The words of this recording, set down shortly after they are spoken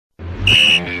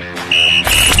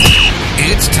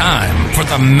time for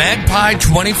the Magpie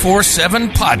 24/7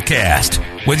 podcast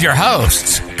with your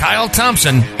hosts, Kyle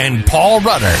Thompson and Paul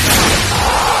Rudder.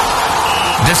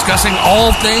 Discussing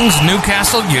all things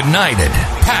Newcastle United.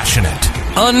 Passionate,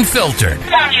 unfiltered,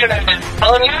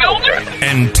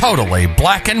 and totally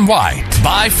black and white.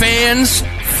 By fans,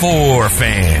 for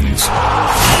fans.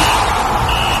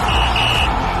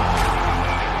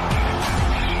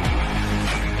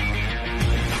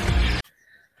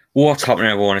 What's happening,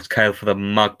 everyone? It's Kyle for the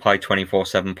Magpie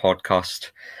 24/7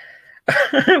 podcast.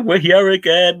 We're here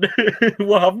again.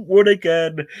 We haven't won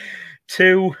again.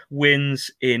 2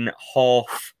 wins in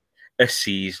half a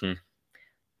season.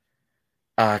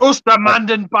 Us the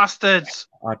Mandan bastards.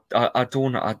 I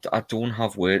don't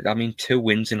have words. I mean, 2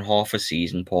 wins in half a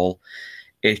season, Paul.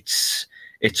 It's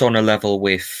on a level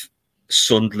with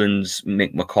Sunderland's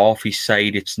Mick McCarthy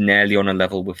side. It's nearly on a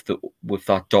level with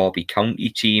that Derby County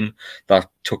team that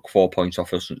took 4 points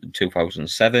off us in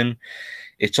 2007.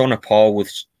 It's on a par with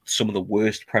some of the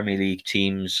worst Premier League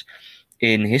teams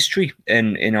in history.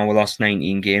 And in our last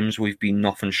 19 games, we've been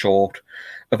nothing short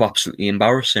of absolutely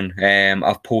embarrassing.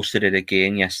 I've posted it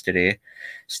again yesterday.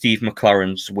 Steve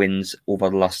McLaren's wins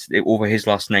over his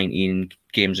last 19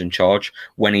 games in charge,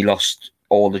 when he lost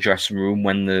all the dressing room,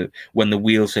 when the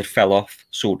wheels had fell off,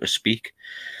 so to speak.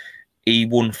 He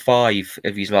won 5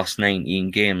 of his last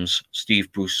 19 games.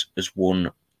 Steve Bruce has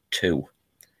won 2.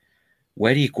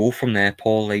 Where do you go from there,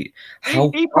 Paul? Like, how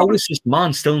is this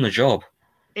man still in the job?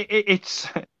 It's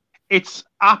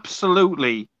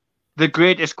absolutely the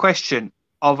greatest question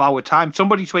of our time.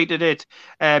 Somebody tweeted it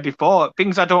before.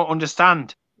 Things I don't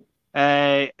understand.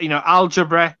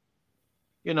 Algebra,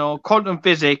 quantum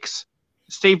physics,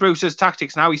 Steve Bruce's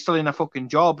tactics. Now he's still in a fucking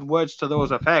job. Words to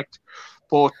those effect.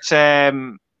 But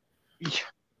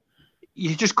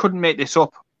you just couldn't make this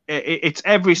up. It's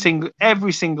every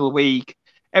single week.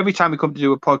 Every time we come to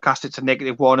do a podcast, it's a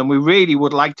negative one. And we really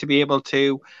would like to be able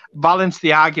to balance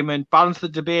the argument, balance the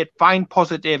debate, find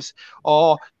positives,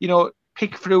 or,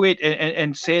 pick through it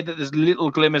and say that there's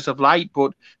little glimmers of light.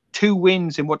 But 2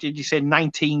 wins in, what did you say,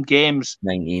 19 games?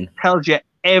 19. Tells you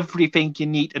everything you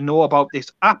need to know about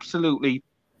this absolutely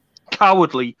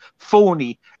cowardly,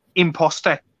 phony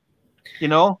imposter. It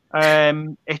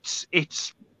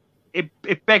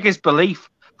beggars belief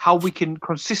how we can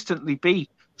consistently be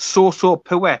so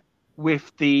poor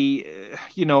with the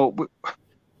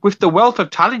with the wealth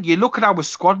of talent. You look at our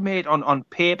squad mate on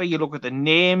paper, you look at the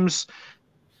names,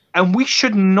 and we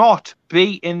should not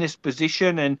be in this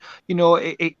position. And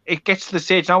it gets to the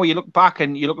stage now where you look back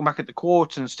and you're looking back at the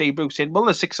quotes and Steve Bruce saying, well,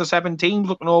 there's 6 or 7 teams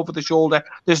looking over the shoulder.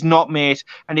 There's not, mate.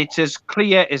 And it's as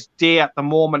clear as day at the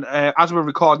moment. As we're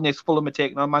recording this, Fulham are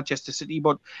taking on Manchester City,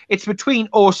 but it's between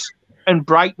us and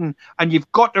Brighton. And you've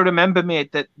got to remember,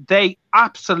 mate, that they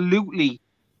absolutely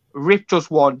ripped us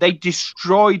one. They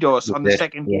destroyed us on the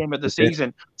second game of the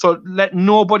season. So let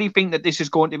nobody think that this is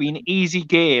going to be an easy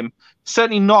game.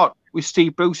 Certainly not with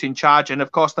Steve Bruce in charge. And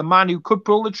of course, the man who could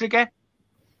pull the trigger,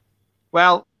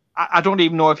 well, I don't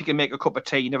even know if he can make a cup of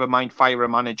tea, never mind fire a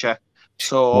manager.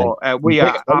 So we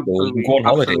are absolutely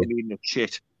in the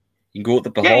shit. You can go to the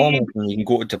Bahamas and you can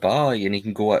go to Dubai and you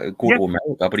can go to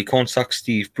America, but he can't sack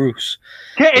Steve Bruce.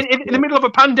 Yeah, in the middle of a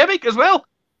pandemic as well.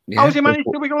 Yeah. How's he managed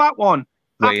to wiggle that one?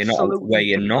 Where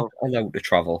you're not allowed to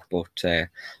travel, but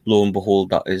lo and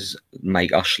behold, that is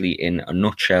Mike Ashley in a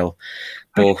nutshell.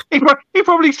 But he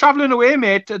probably's travelling away,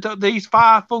 mate, to these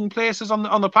far-flung places on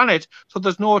the planet. So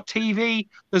there's no TV,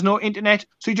 there's no internet,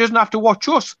 so he doesn't have to watch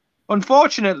us.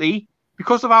 Unfortunately,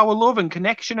 because of our love and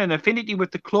connection and affinity with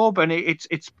the club, and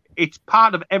it's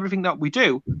part of everything that we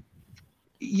do,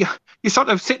 you're sort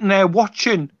of sitting there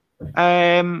watching,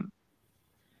 and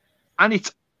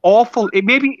it's awful.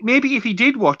 Maybe if he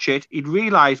did watch it, he'd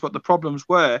realise what the problems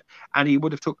were, and he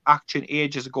would have took action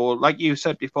ages ago. Like you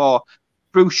said before,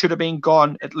 Bruce should have been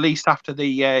gone at least after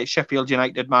the Sheffield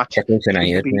United match.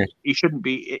 He shouldn't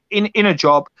be in a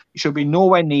job. He should be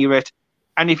nowhere near it.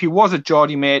 And if he was a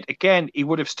Geordie mate, again, he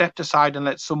would have stepped aside and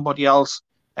let somebody else,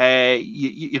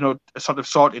 sort of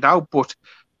sort it out. But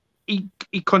he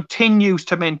continues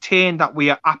to maintain that we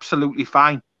are absolutely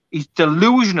fine. He's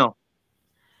delusional.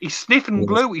 He's sniffing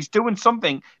glue. He's doing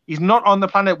something. He's not on the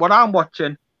planet what I'm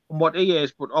watching and what he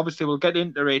is. But obviously, we'll get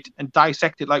into it and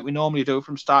dissect it like we normally do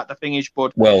from start to finish.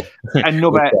 But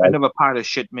another pile of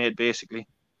shit made, basically.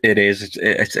 It is.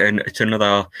 It's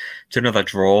another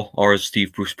draw, or as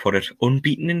Steve Bruce put it,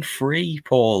 unbeaten in 3,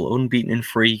 Paul. Unbeaten in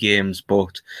 3 games.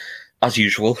 But as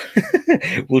usual,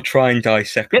 we'll try and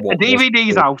dissect. Get the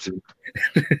DVDs out.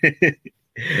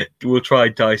 We'll try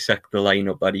and dissect the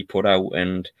lineup that he put out,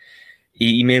 and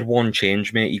he made one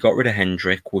change, mate. He got rid of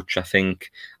Hendrick, which I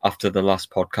think after the last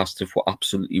podcast of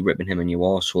absolutely ripping him a new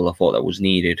arsehole, I thought that was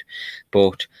needed.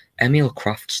 But Emil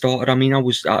Kraft started. I mean,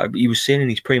 he was saying in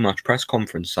his pre-match press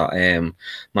conference that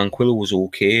Manquillo was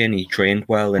okay and he trained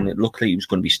well and it looked like he was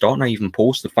going to be starting. I even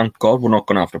posted, thank God we're not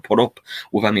going to have to put up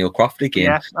with Emil Kraft again.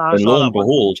 Yes, and lo and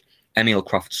behold, Emil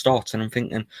Kraft starts, and I'm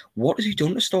thinking, what has he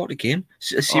done to start a game?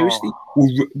 Seriously,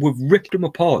 we've ripped him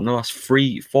apart in the last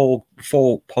four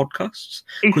podcasts.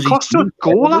 He's cost us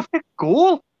goal after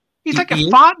goal. He's like a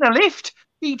fart in a lift.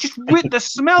 He just the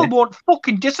smell won't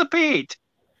fucking dissipate.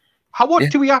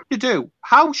 What do we have to do?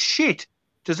 How shit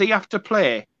does he have to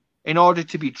play in order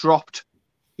to be dropped?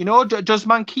 You know, does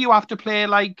Manquillo have to play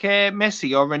like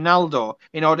Messi or Ronaldo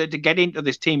in order to get into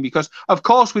this team? Because, of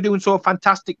course, we're doing so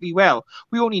fantastically well.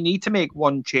 We only need to make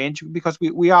one change because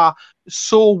we are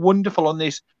so wonderful on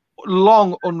this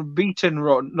long, unbeaten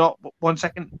run. Not 1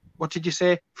 second. What did you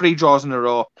say? 3 draws in a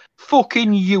row.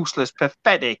 Fucking useless.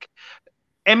 Pathetic.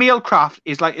 Emil Kraft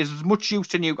is like as much use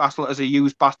to Newcastle as a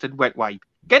used bastard wet wipe.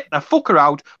 Get the fucker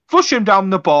out. Flush him down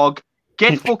the bog.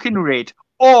 Get fucking rid.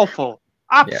 Awful.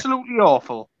 Absolutely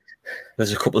awful.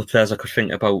 There's a couple of players I could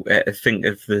think about. Think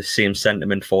of the same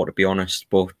sentiment for, to be honest.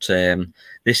 But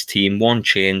this team, one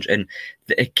change, and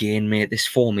again, mate, this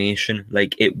formation,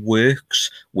 like it works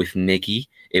with Miggy,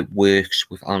 it works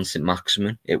with Allan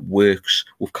Saint-Maximin, it works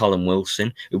with Callum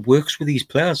Wilson, it works with these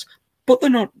players, but they're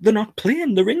not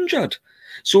playing. They're injured.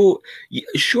 So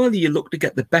surely you look to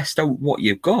get the best out of what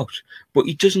you've got, but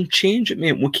it doesn't change it,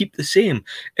 mate. We'll keep the same,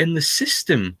 and the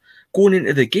system going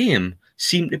into the game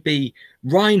seemed to be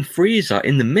Ryan Fraser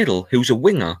in the middle, who's a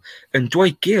winger, and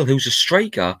Dwight Gale, who's a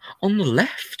striker, on the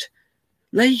left.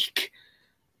 Like,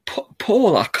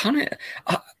 Paul, I can't...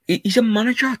 He's a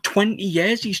manager 20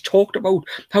 years. He's talked about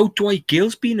how Dwight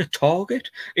Gale's been a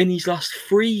target in his last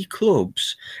 3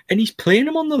 clubs, and he's playing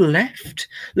him on the left.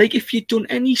 Like, if you'd done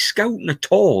any scouting at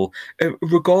all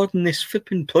regarding this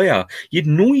flipping player, you'd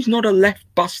know he's not a left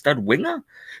bastard winger.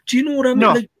 Do you know what I mean?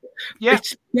 No. Like, yeah,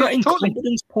 it's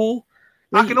incompetence, Paul.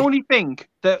 I can only think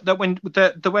that when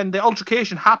the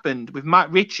altercation happened with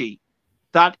Matt Ritchie,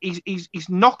 that he's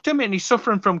knocked him and he's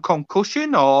suffering from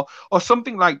concussion or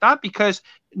something like that, because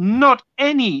not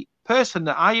any person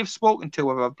that I have spoken to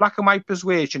of a black and white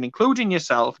persuasion, including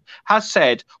yourself, has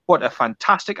said what a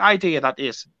fantastic idea that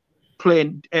is.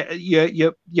 Playing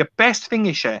your best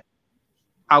finisher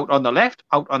out on the left,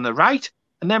 out on the right,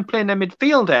 and then playing a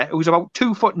midfielder who's about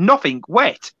 2 foot nothing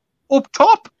wet up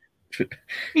top.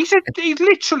 He said he's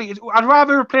literally, I'd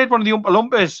rather have played one of the Oompa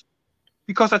Loompas,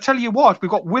 because I tell you what, we've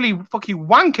got Willy fucking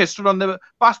Wanker stood on the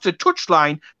bastard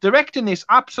touchline directing this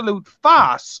absolute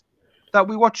farce that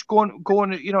we watch going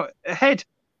ahead.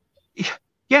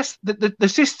 Yes, the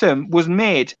system was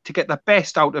made to get the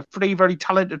best out of 3 very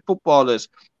talented footballers,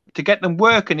 to get them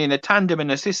working in a tandem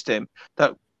in a system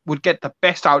that would get the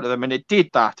best out of them, and it did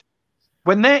that.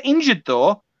 When they're injured,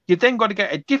 though, you've then got to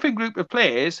get a different group of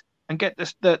players and get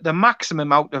the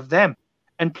maximum out of them.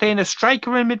 And playing a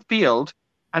striker in midfield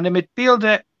and a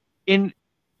midfielder in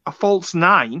a false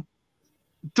 9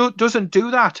 doesn't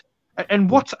do that.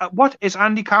 And what has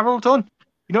Andy Carroll done?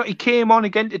 You know, he came on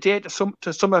again today to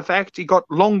some effect. He got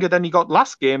longer than he got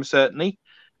last game, certainly.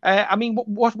 I mean,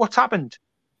 what's happened?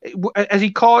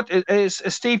 Has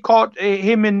Steve caught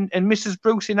him and Mrs.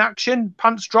 Bruce in action,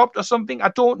 pants dropped or something?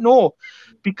 I don't know,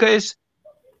 because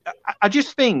I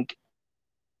just think,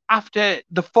 after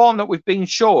the form that we've been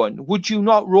shown, would you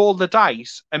not roll the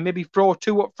dice and maybe throw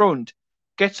 2 up front,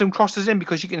 get some crosses in?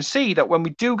 Because you can see that when we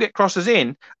do get crosses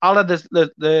in, a la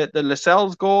the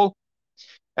Lascelles goal,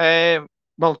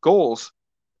 goals,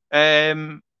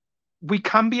 we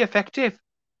can be effective.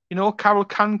 You know, Carroll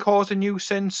can cause a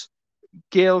nuisance.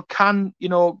 Gale can,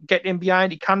 get in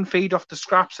behind. He can feed off the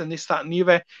scraps and this, that, and the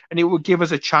other, and it would give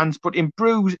us a chance. But in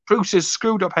Bruce's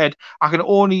screwed up head, I can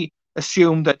only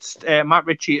assume that Matt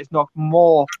Ritchie has knocked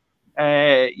more,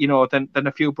 than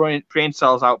a few brain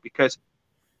cells out, because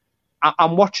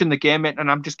I'm watching the game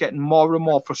and I'm just getting more and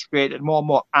more frustrated, more and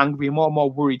more angry, more and more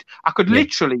worried. I could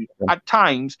literally, at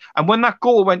times, and when that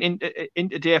goal went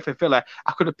into day for Villa,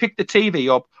 I could have picked the TV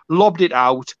up, lobbed it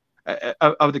out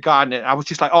of the garden. I was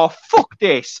just like, oh, fuck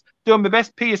this. Doing my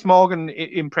best Piers Morgan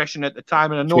impression at the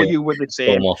time, and I know you were the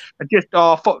same. And just,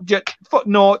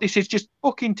 no, this is just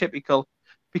fucking typical.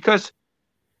 Because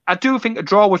I do think a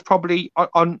draw was probably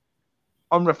on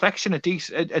reflection a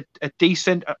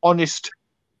decent, honest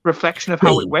reflection of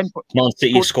how it went. Man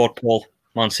City scored, Paul.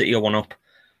 Man City are 1 up.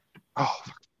 Oh,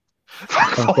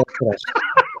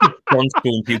 John's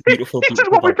doing beautiful. This is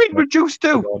what we've been reduced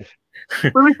to.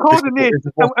 We're recording this,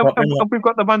 and we've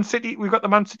got the Man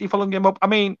City Fulham game up. I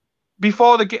mean,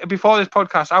 before this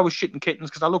podcast, I was shitting kittens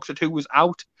because I looked at who was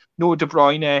out. No De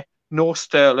Bruyne, no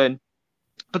Sterling.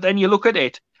 But then you look at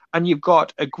it, and you've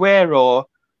got Aguero,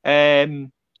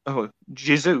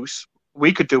 Jesus.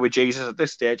 We could do with Jesus at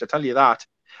this stage, I tell you that.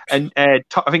 And I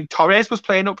think Torres was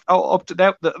playing up to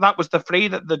there. That was the three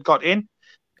that they'd got in.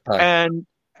 Aye. And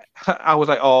I was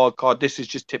like, oh, God, this is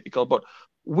just typical. But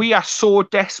we are so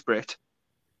desperate.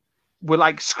 We're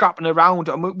like scrapping around.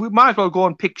 And we might as well go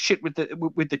and pick shit with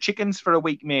the chickens for a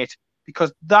week, mate.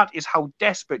 Because that is how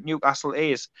desperate Newcastle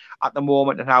is at the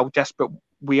moment and how desperate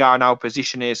we are in our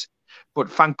position is.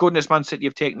 But thank goodness Man City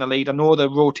have taken the lead. I know they're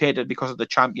rotated because of the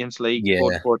Champions League.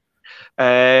 Yeah. But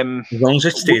as long as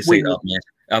it stays like that, mate.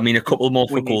 I mean, a couple more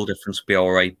for goal difference would be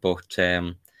all right. But,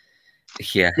 yeah,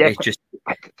 it just...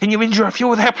 Can you injure a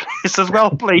few of their players as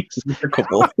well, please? A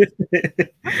couple.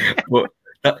 But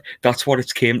that's what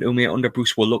it's came to, mate. Under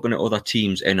Bruce, we're looking at other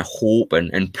teams and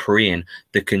hoping and praying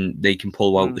they can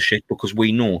pull out the shit, because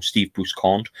we know Steve Bruce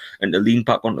can't. And to lean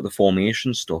back onto the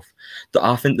formation stuff,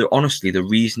 I think that honestly the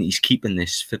reason he's keeping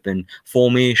this flipping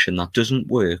formation that doesn't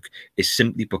work is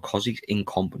simply because he's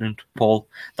incompetent, Paul.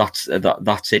 That's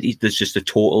it. There's just a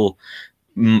total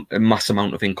mass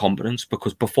amount of incompetence,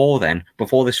 because before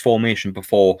this formation,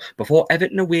 before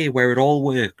Everton away, where it all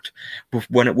worked,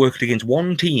 when it worked against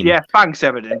one team. Yeah, thanks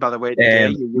Everton, by the way.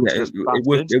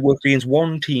 It worked against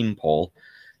one team, Paul.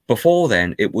 Before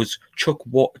then, it was chuck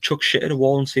shit at a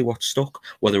wall and see what stuck.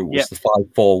 Whether it was the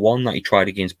 5-4-1 that he tried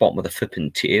against bottom of the flipping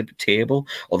table,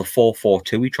 or the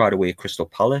 4-4-2 he tried away at Crystal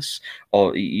Palace,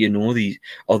 or away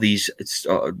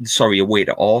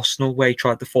to Arsenal where he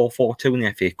tried the 4-4-2 in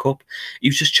the FA Cup. He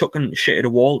was just chucking shit at a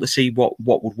wall to see what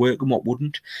would work and what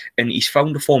wouldn't. And he's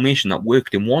found a formation that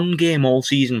worked in one game all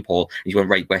season, Paul. And he's went,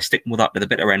 right, we're sticking with that to the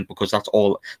bitter end, because that's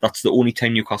the only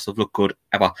time Newcastle have looked good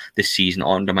ever this season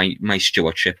under my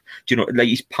stewardship. Do you know, like,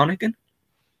 he's panicking?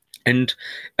 And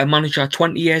a manager,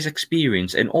 20 years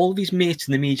experience, and all of his mates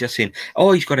in the media saying,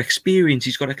 oh, he's got experience.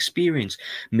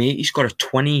 Mate, he's got a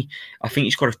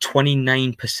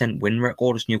 29% win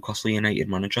record as Newcastle United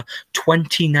manager.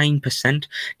 29%.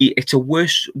 It's a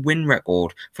worse win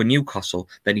record for Newcastle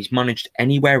than he's managed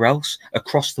anywhere else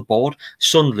across the board.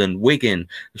 Sunderland, Wigan,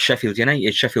 Sheffield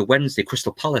United, Sheffield Wednesday,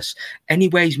 Crystal Palace,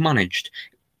 anywhere he's managed,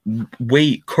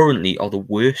 we currently are the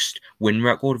worst win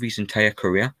record of his entire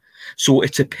career. So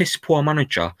it's a piss poor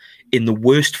manager in the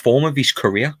worst form of his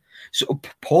career. So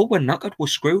Paul, we're knackered, we're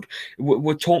screwed.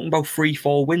 We're talking about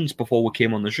 3-4 wins before we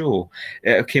came on the show.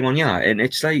 And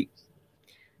it's like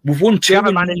we've won 2. You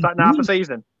haven't managed that in half a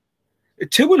season.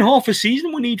 2.5 a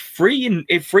season. We need 3 and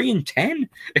 10.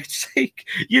 It's like,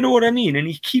 you know what I mean? And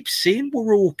he keeps saying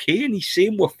we're okay, and he's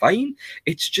saying we're fine.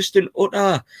 It's just an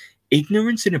utter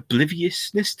ignorance and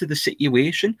obliviousness to the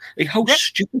situation. Like, how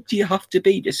stupid do you have to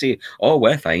be to say, oh,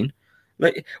 we're fine?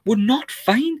 Like, we're not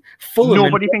fine.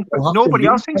 Nobody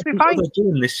else thinks we're fine. They're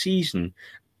doing this season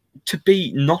to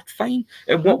be not fine.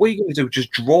 And what we're going to do is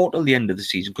just draw till the end of the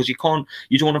season, because you don't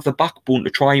have the backbone to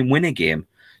try and win a game.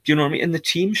 Do you know what I mean? And the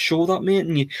teams show that, mate.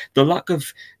 And the lack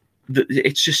of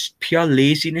it's just pure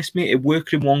laziness, mate. It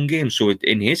worked in one game, so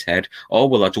in his head, oh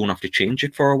well, I don't have to change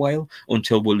it for a while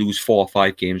until we lose 4 or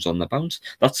 5 games on the bounce.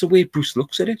 That's the way Bruce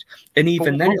looks at it. And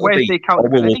even then, we'll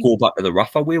go back to the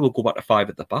Rafa way. We'll go back to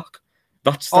 5 at the back.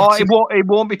 It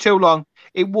won't be too long.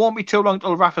 It won't be too long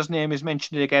till Rafa's name is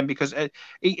mentioned again, because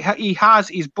he has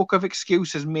his book of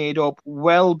excuses made up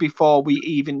well before we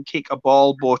even kick a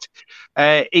ball. But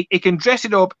he can dress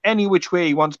it up any which way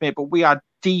he wants, mate. But we are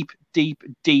deep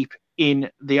in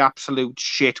the absolute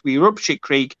shit. We're up shit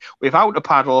creek without a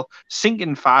paddle,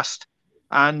 sinking fast,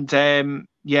 and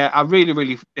I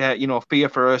really fear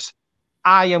for us.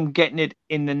 I am getting it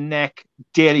in the neck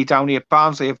daily down here.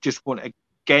 Barnsley have just won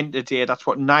again today. That's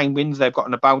what 9 wins they've got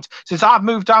on the bounce since I've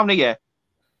moved down here.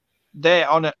 They're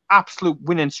on an absolute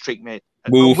winning streak, mate.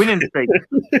 Move. A winning streak.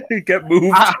 Get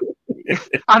moved.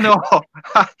 I know.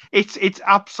 It's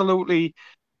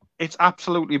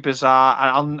absolutely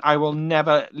bizarre, and I will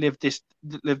never live this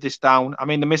down. I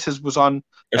mean, the missus was on.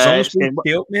 As long as we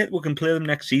stay up, mate, we can play them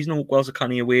next season. Hopewell's a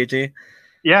canny away day.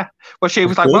 Yeah, well, she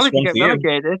was like, "Well, if you get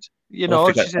relegated, she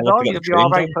said, oh, you'll be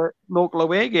all right for local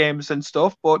away games and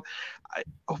stuff." But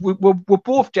we're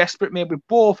both desperate, mate.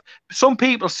 Some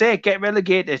people say get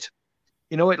relegated.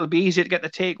 It'll be easier to get the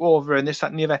takeover and this,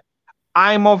 that, and the other.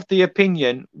 I'm of the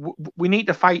opinion we need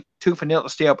to fight tooth and nail to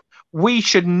stay up. We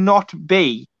should not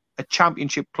be a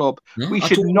championship club. No, we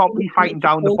should not be fighting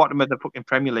down the bottom of the fucking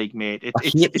Premier League, mate.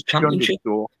 It's championship.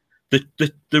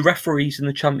 The referees in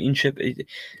the championship,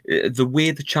 the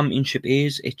way the championship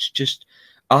is, it's just,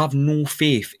 I have no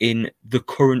faith in the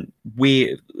current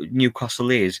way Newcastle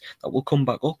is that will come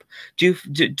back up.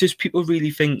 Does people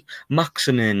really think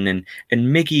Maximin and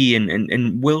Miggy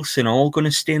and Wilson are all going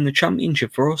to stay in the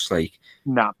Championship for us? Like,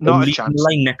 nah, not a chance. The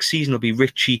line next season will be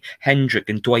Richie, Hendrick,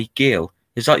 and Dwight Gale.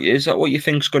 Is that what you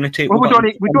think's going to take? Well, we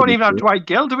don't even have Dwight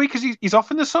Gale, do we? Because he's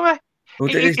off in the summer. Well,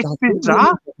 it's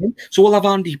bizarre. So we'll have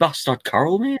Andy Bastard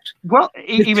Carroll, mate. Well,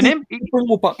 even him. We've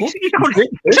got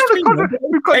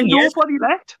nobody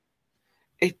left.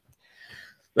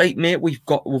 Like, mate, we've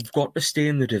got to stay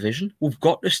in the division. We've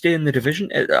got to stay in the division.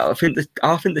 I think the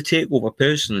takeover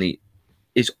personally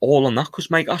is all on that, because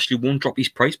Mike Ashley won't drop his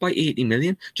price by 80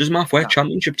 million. Doesn't matter if we're a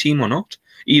Championship team or not.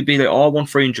 You'd be like, I want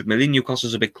 300 million.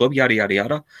 Newcastle's a big club, yada yada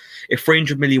yada. If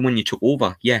 300 million when you took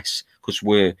over, yes, because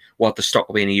we're at the stock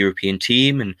of being a European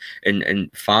team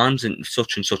and fans and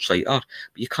such like that.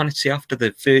 But you can't say after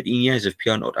the 13 years of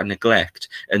pure and neglect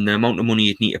and the amount of money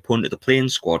you'd need to put into the playing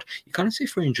squad, you can't say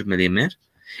 300 million, mate.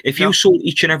 If you sold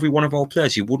each and every one of our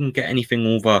players, you wouldn't get anything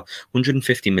over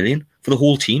 150 million for the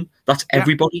whole team. That's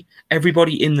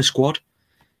everybody in the squad.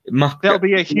 There'll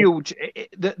be a huge...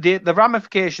 The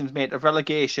ramifications, mate, of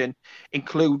relegation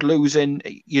include losing...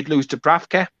 You'd lose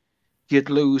Dubravka, you'd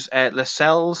lose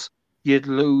Lascelles, you'd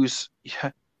lose...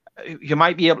 You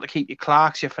might be able to keep your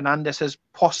Clarks, your Fernandez's,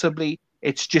 possibly.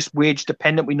 It's just wage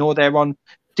dependent. We know they're on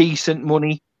decent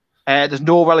money. There's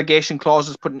no relegation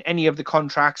clauses put in any of the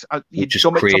contracts. You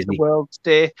dump it off the world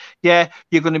stay. Yeah,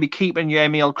 you're going to be keeping your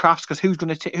Emil Crafts, because who's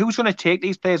going to take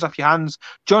these players off your hands?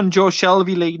 John Joe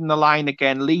Shelby leading the line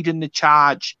again, leading the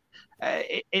charge.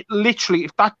 It literally,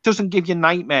 if that doesn't give you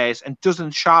nightmares and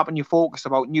doesn't sharpen your focus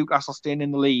about Newcastle staying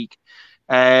in the league,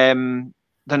 then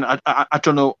I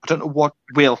don't know what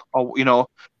will. Or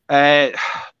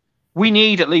we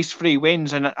need at least 3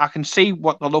 wins, and I can see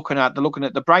what they're looking at. They're looking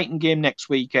at the Brighton game next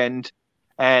weekend.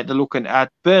 They're looking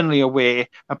at Burnley away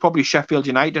and probably Sheffield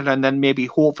United, and then maybe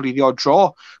hopefully the odd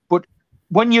draw. But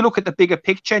when you look at the bigger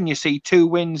picture and you see 2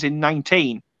 wins in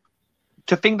 19,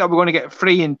 to think that we're going to get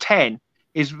 3 in 10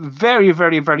 is very,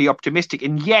 very, very optimistic.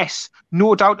 And yes,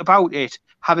 no doubt about it,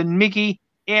 having Miggy,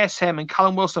 ASM and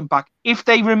Callum Wilson back, if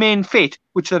they remain fit,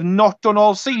 which they've not done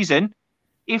all season,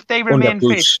 if they remain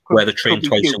fit... Where they train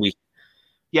twice a week.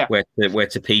 Yeah, where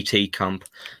to PT camp.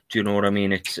 Do you know what I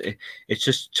mean? It's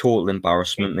just total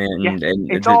embarrassment, mate.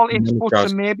 It's all ifs,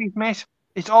 buts, and maybes, mate.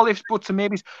 It's all ifs, buts, and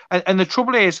maybes. And the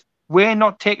trouble is, we're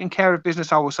not taking care of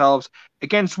business ourselves.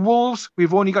 Against Wolves,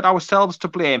 we've only got ourselves to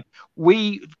blame.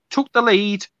 We took the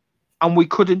lead, and we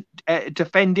couldn't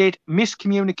defend it.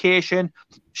 Miscommunication,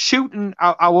 shooting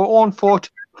our own foot,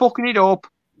 fucking it up.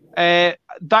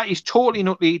 That is totally and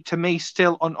utterly, to me,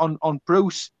 still on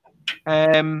Bruce.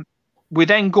 We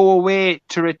then go away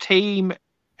to a team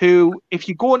who, if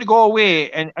you're going to go away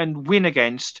and win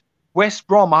against, West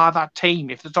Brom are that team.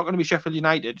 If it's not going to be Sheffield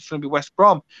United, it's going to be West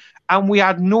Brom. And we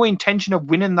had no intention of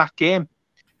winning that game.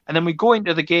 And then we go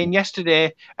into the game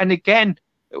yesterday, and again,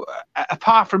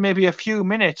 apart from maybe a few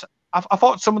minutes, I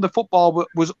thought some of the football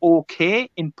was okay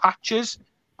in patches.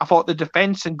 I thought the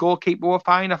defence and goalkeeper were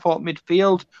fine. I thought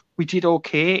midfield, we did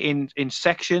okay in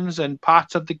sections and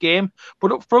parts of the game.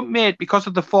 But up front, mate, because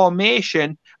of the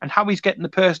formation and how he's getting the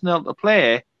personnel to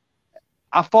play,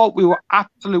 I thought we were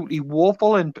absolutely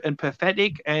woeful and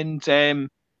pathetic. And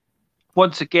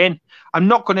once again, I'm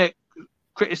not going to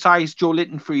criticise Joe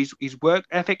Linton for his work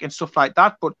ethic and stuff like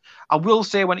that. But I will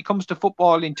say, when it comes to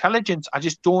football intelligence, I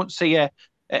just don't see a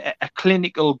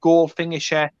clinical goal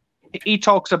finisher. He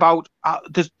talks about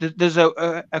there's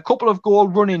a couple of goal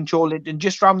running, Joe Linton,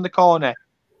 just round the corner.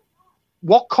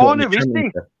 What corner is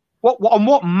it? On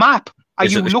what map are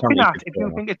you looking at if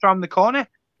you think it's round the corner?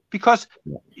 Because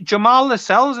Jamal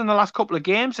Lascelles in the last couple of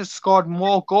games has scored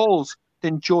more goals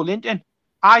than Joe Linton.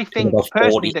 I think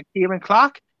personally that Kieran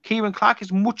Clark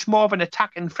is much more of an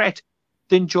attacking threat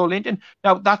than Joe Linton.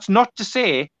 Now, that's not to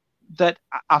say that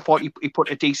I thought he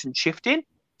put a decent shift in,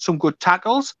 some good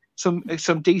tackles, some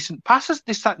decent passes,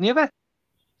 this, that, and the other.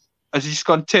 Has he just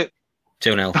gone 2-0?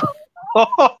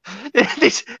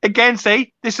 This again,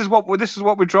 see, this is what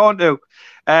we're drawn to.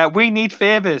 We need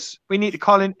favours. We need to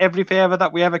call in every favour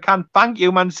that we ever can. Thank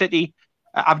you, Man City.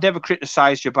 I've never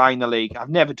criticised you buying the league. I've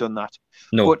never done that.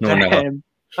 No, never.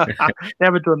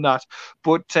 Never done that.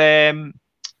 But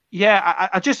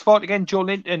I just thought again, Joe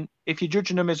Linton, if you're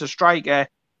judging him as a striker,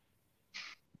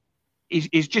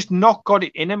 he's just not got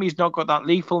it in him. He's not got that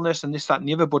lethalness and this, that, and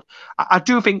the other. But I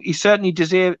do think he certainly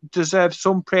deserves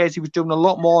some praise. He was doing a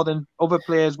lot more than other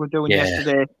players were doing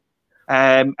yesterday.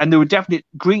 And there were definite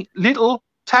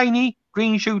tiny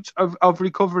green shoots of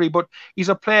recovery. But he's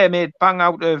a player made bang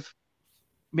out of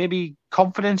maybe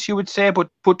confidence, you would say, but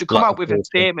to come Lack out of with a coaching.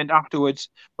 statement afterwards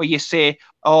where you say,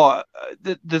 "Oh,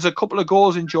 there's a couple of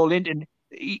goals in Joe Linton.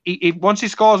 Once he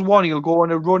scores one, he'll go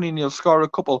on a run and he'll score a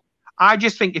couple." I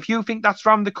just think if you think that's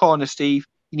round the corner, Steve,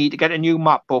 you need to get a new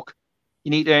map book.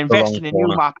 You need to invest in a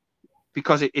new map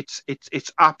because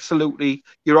it's absolutely,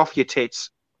 you're off your tits.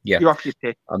 Yeah. You're off your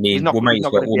tits. I mean, we might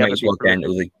as well get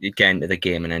into the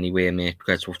game in any way, mate,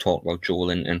 because we've talked about Joe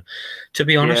Linton. To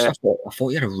be honest, I thought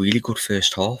he had a really good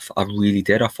first half. I really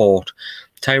did. I thought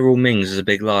Tyrone Mings is a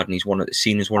big lad, and he's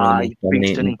seen as one of the most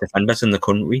dominating defenders in the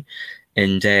country.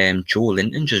 And Joe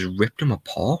Linton just ripped him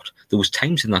apart. There was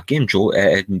times in that game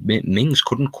Mings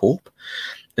couldn't cope.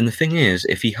 And the thing is,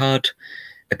 if he had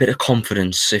a bit of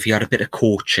confidence, if he had a bit of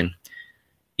coaching,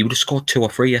 he would have scored 2 or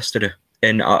 3 yesterday.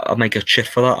 And I might get shit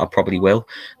for that. I probably will,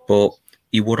 but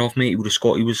he would have, mate. He would have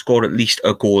scored at least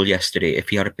a goal yesterday if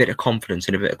he had a bit of confidence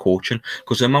and a bit of coaching.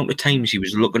 Because the amount of times he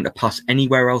was looking to pass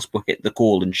anywhere else but hit the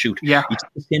goal and shoot. Yeah, he's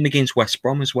the same against West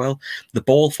Brom as well. The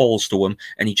ball falls to him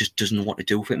and he just doesn't know what to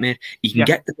do with it, mate. He can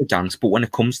get to the dance, but when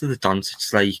it comes to the dance,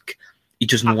 it's like he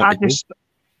doesn't know what to do.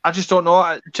 I just don't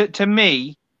know. To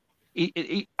me,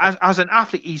 he, as an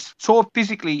athlete, he's so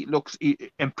physically looks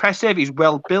impressive. He's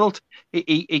well built.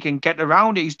 He can get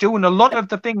around. He's doing a lot of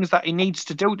the things that he needs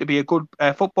to do to be a good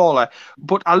footballer.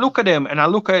 But I look at him and I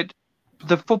look at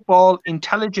the football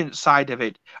intelligence side of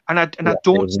it, and I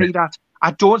don't see that.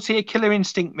 I don't see a killer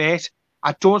instinct, mate.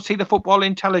 I don't see the football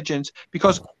intelligence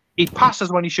because he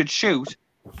passes when he should shoot,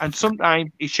 and sometimes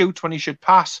he shoots when he should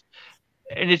pass,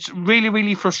 and it's really,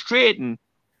 really frustrating.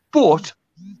 But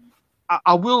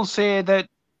I will say that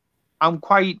I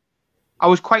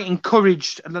was quite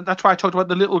encouraged, and that's why I talked about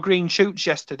the little green shoots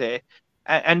yesterday.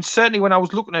 And certainly when I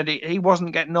was looking at it, he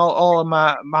wasn't getting all of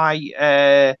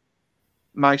my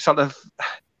sort of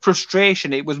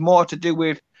frustration. It was more to do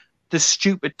with the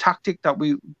stupid tactic that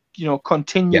we,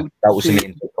 continued. Yeah, that was the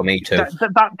main thing for me too.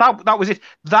 That was it.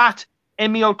 That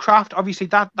Emil Kraft, obviously,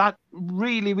 that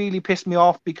really, really pissed me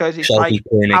off because it's Shelby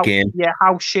playing again. Yeah,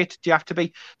 how shit do you have to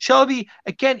be? Shelby,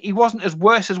 again, he wasn't as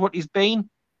worse as what he's been,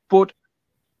 but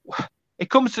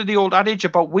it comes to the old adage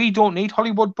about we don't need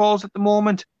Hollywood balls at the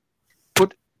moment.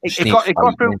 But it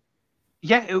got through.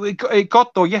 Yeah, it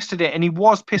got though yesterday, and he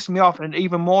was pissing me off, and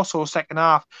even more so second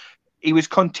half. He was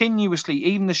continuously,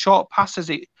 even the short passes,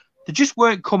 they just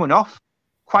weren't coming off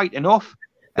quite enough.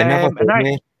 They never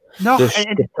did, No,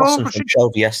 the passing from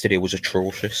Shelby yesterday was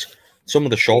atrocious. Some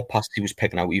of the short passes he was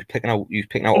picking out, he was picking out.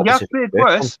 He has played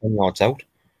worse. 10 yards out.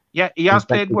 Yeah, he has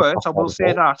played worse. I will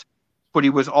say that, but he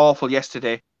was awful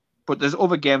yesterday. But there's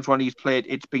other games when he's played,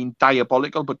 it's been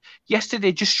diabolical. But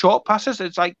yesterday, just short passes.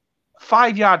 It's like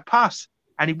 5-yard pass,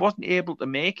 and he wasn't able to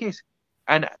make it.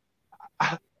 And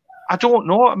I don't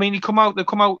know. I mean, they come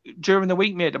out during the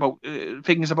week, mate, about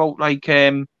things about like.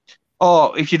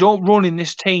 If you don't run in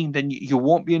this team, then you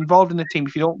won't be involved in the team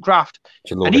if you don't graft.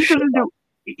 And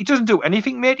he doesn't do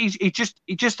anything, mate. He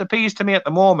just appears to me at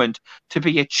the moment to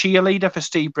be a cheerleader for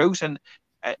Steve Bruce, and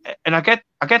I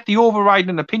get the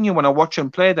overriding opinion when I watch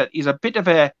him play that he's a bit of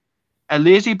a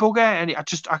lazy bugger, and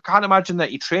I can't imagine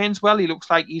that he trains well. He looks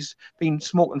like he's been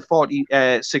smoking 40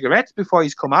 cigarettes before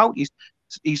he's come out.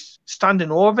 He's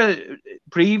standing over,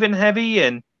 breathing heavy,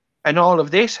 and all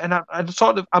of this, and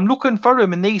I'm looking for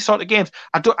him in these sort of games.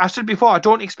 I said before, I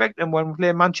don't expect him when we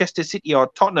play Manchester City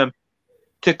or Tottenham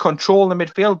to control the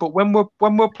midfield, but when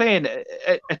we're playing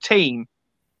a team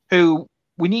who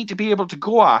we need to be able to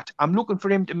go at, I'm looking for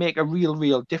him to make a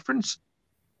real difference.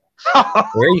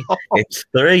 3. It's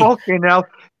 3. Fucking hell.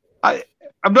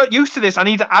 I'm not used to this. I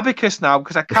need an abacus now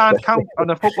because I can't count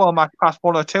on a football match past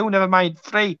 1 or 2, never mind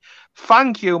 3.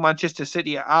 Thank you, Manchester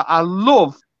City. I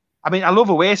love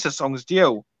Oasis songs, do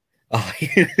you?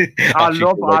 I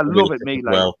love it, me.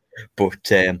 Like. Well,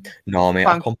 but no, mate.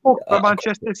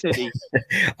 Manchester City.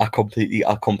 I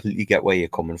completely get where you're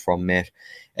coming from, mate.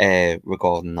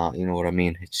 Regarding that, you know what I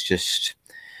mean. It's just.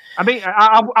 I mean,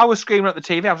 I was screaming at the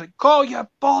TV. I was like, "Go, you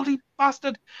baldy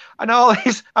bastard!" And all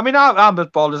this. I mean, I'm as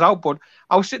bald as out, but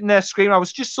I was sitting there screaming. I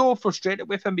was just so frustrated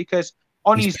with him because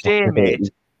on his day, mate,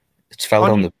 it's fell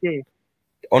on the day.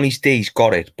 On his day, he's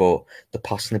got it, but the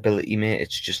passing ability, mate,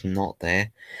 it's just not there.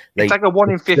 It's like a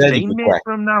 1 in 15, mate,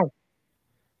 for him now.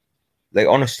 Like,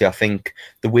 honestly, I think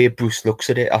the way Bruce looks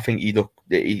at it, I think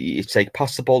it's like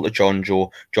pass the ball to John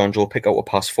Joe. John Joe pick out a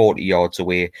pass 40 yards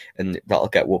away, and that'll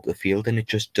get up the field, and it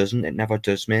just doesn't. It never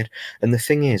does, mate. And the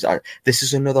thing is, this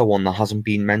is another one that hasn't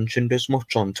been mentioned as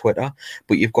much on Twitter,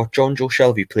 but you've got John Joe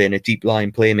Shelby playing a deep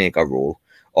line playmaker role,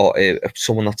 or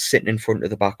someone that's sitting in front of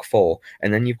the back 4,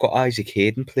 and then you've got Isaac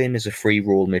Hayden playing as a free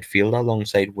role midfielder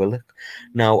alongside Willock.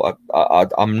 Now,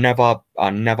 I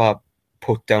never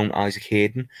put down Isaac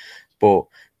Hayden, but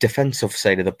defensive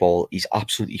side of the ball, he's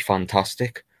absolutely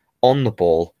fantastic. On the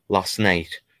ball last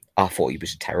night, I thought he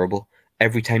was terrible.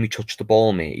 Every time he touched the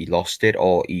ball, mate, he lost it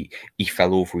or he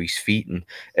fell over his feet.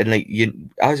 And like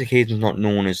Isaac Hayden's not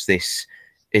known as this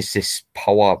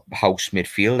powerhouse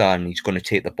midfielder, and he's going to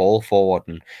take the ball forward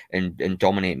and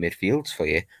dominate midfields for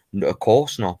you. Of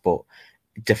course not, but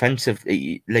defensive,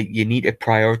 like you need to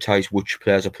prioritize which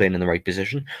players are playing in the right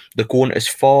position. They're going as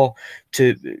far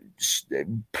to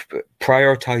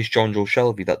prioritize Jonjo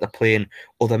Shelvey that they're playing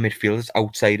other midfielders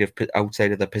outside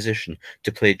of the position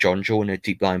to play Jonjo in a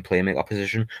deep line playmaker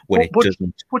position when it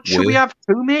doesn't. But should we have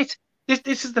two, mate?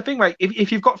 This is the thing, right?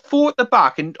 If you've got four at the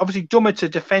back, and obviously Dummett's a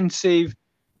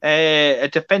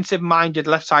defensive-minded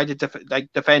left-sided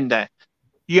defender,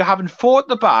 you're having four at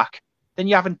the back. Then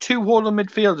you're having two holding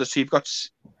midfielders, so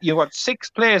you've got 6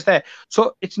 players there.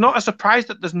 So it's not a surprise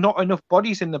that there's not enough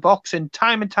bodies in the box. And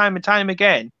time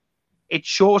again, it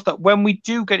shows that when we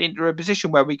do get into a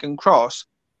position where we can cross,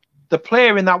 the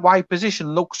player in that wide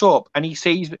position looks up and he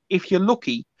sees, if you're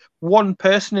lucky, one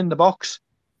person in the box.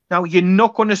 Now you're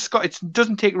not going to score. It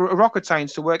doesn't take rocket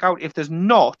science to work out if there's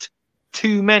not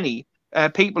too many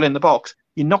people in the box.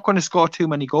 You're not going to score too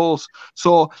many goals.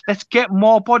 So let's get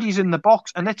more bodies in the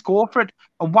box and let's go for it.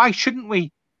 And why shouldn't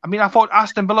we? I mean, I thought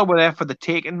Aston Villa were there for the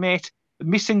taking, mate. They're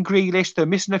missing Grealish. They're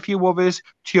missing a few others.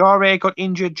 Traoré got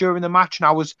injured during the match, and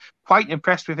I was quite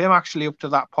impressed with him, actually, up to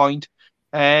that point.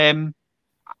 I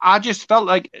just felt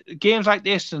like games like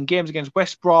this and games against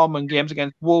West Brom and games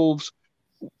against Wolves,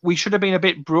 we should have been a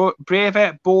bit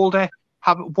braver, bolder,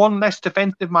 have one less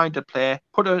defensive-minded player,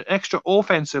 put an extra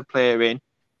offensive player in,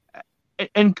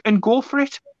 and go for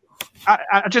it.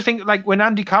 I just think, like, when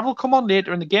Andy Carroll come on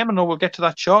later in the game, I know we'll get to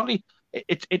that shortly,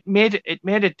 it made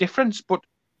a difference, but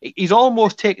he's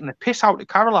almost taking the piss out of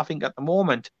Carroll, I think, at the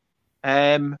moment,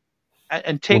 and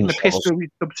taking the piss through his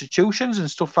substitutions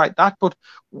and stuff like that. But,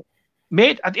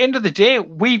 mate, at the end of the day,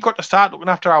 we've got to start looking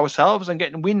after ourselves and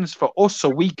getting wins for us so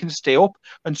we can stay up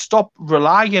and stop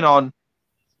relying on...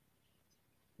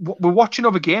 We're watching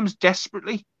other games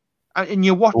desperately. And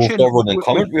you're watching. We're running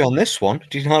commentary on this one.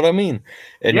 Do you know what I mean?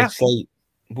 And yeah. It's like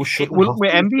we're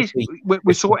envious.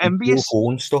 We're so envious.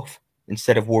 And stuff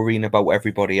instead of worrying about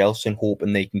everybody else and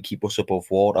hoping they can keep us above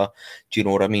water. Do you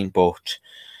know what I mean? But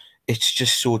it's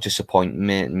just so disappointing,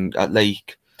 mate. And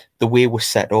like the way we're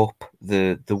set up,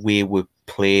 the way we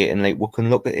play, and like we can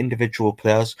look at individual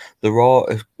players. There are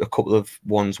a couple of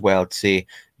ones where I'd say,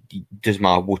 doesn't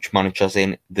matter which manager's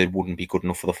in, they wouldn't be good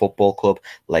enough for the football club,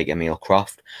 like Emil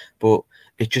Kraft. But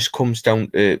it just comes down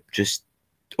to just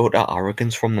utter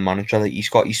arrogance from the manager. Like, he's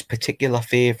got his particular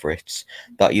favourites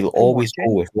that he'll always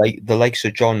go with, like the likes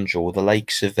of Jonjo, the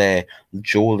likes of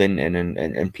Joe Linton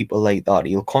and people like that.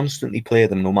 He'll constantly play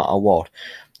them no matter what.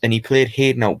 And he played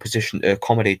Hayden out position to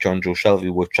accommodate Jonjo Shelvey,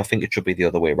 which I think it should be the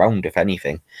other way around, if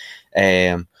anything.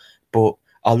 But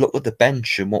I look at the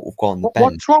bench and what we've got on the bench.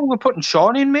 What's wrong with putting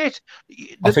Sean in, mate?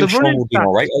 I think Sean would have been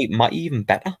all right. It might even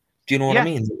better. Do you know what I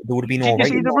mean? They would have been all right.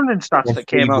 Did you see the running stats that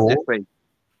came out this week?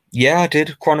 Yeah, I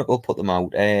did. Chronicle put them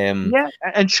out. Yeah,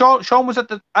 and Sean was at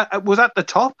the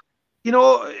top. You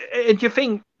know, and you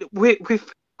think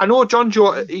with I know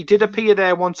Jonjo, he did appear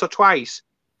there once or twice,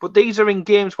 but these are in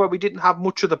games where we didn't have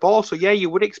much of the ball. So, yeah, you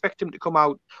would expect him to come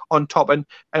out on top. And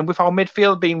with our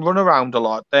midfield being run around a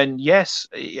lot, then, yes,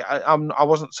 I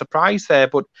wasn't surprised there.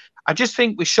 But I just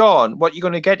think with Sean, what you're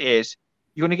going to get is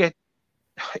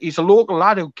he's a local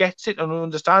lad who gets it and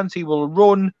understands. He will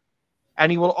run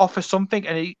and he will offer something.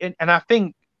 And I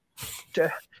think,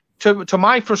 to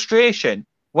my frustration,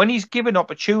 when he's given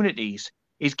opportunities,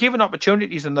 in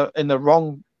the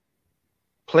wrong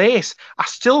place. I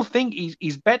still think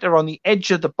he's better on the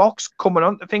edge of the box, coming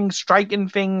onto things, striking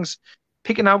things,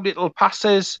 picking out little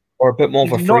passes. Or a bit more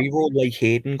of a free roll like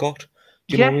Hayden got.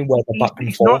 Do you know what I mean? Where the back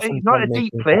and forth. He's not a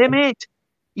deep player, mate.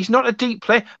 He's not a deep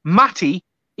player. Matty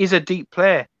is a deep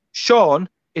player. Sean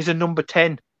is a number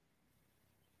 10.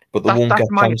 But they won't get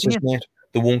chances, mate.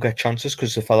 They won't get chances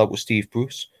because they fell out with Steve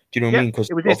Bruce. Do you know what I mean? Because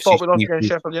it was his fault with us against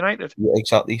Sheffield United. Yeah,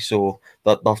 exactly. So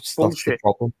that's the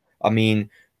problem. I mean,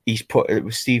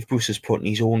 Steve Bruce is putting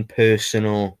his own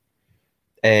personal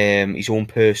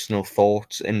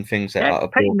thoughts and things like that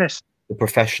above the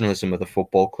professionalism of the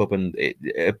football club and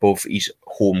above his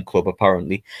home club.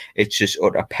 Apparently, it's just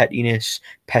utter pettiness,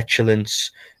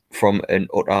 petulance from an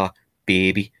utter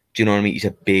baby. Do you know what I mean? He's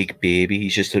a big baby.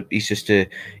 He's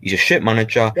a shit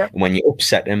manager. Yep. And when you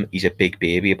upset him, he's a big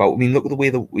baby. Look at the way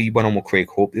that we went on with Craig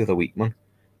Hope the other week, man.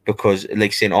 Because,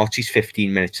 like saying, Archie's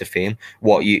 15 minutes of fame.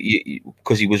 What,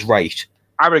 because he was right.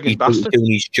 Arrogant bastard.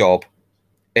 Doing his job.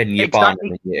 And you ban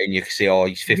him and you say,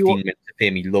 he's 15 minutes of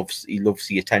fame. He loves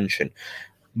the attention.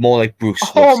 More like Bruce.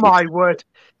 Oh my word!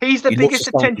 He's the biggest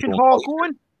attention whore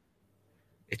going.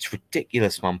 It's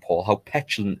ridiculous, man, Paul, how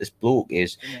petulant this bloke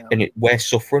is. And we're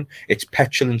suffering. It's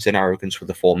petulance and arrogance with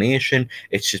the formation.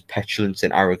 It's just petulance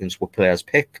and arrogance with players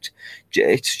picked.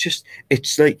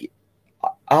 It's like,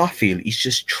 I feel he's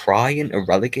just trying to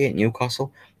relegate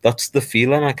Newcastle. That's the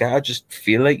feeling I get. I just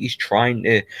feel like he's trying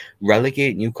to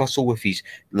relegate Newcastle with his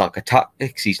lack of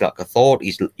tactics, his lack of thought,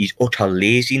 his utter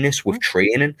laziness with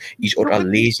training, his utter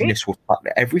laziness with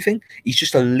everything. He's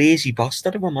just a lazy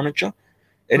bastard of a manager.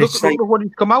 And look at what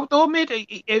he's come out though, mate.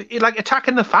 He like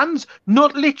attacking the fans.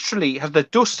 Not literally has the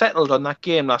dust settled on that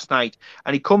game last night,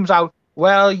 and he comes out.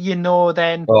 Well, then,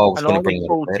 and all this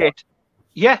bullshit.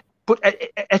 Yeah, but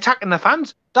attacking the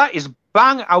fans, that is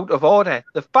bang out of order.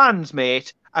 The fans,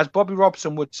 mate, as Bobby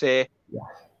Robson would say,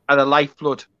 are the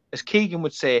lifeblood. As Keegan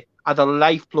would say, are the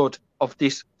lifeblood of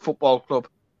this football club.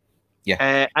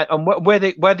 Yeah, and we're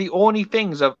the only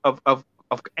things of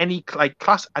any like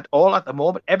class at all at the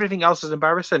moment. Everything else is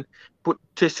embarrassing. But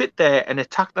to sit there and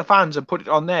attack the fans and put it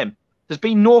on them, there's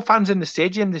been no fans in the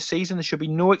stadium this season. There should be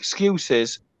no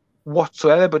excuses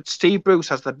whatsoever. But Steve Bruce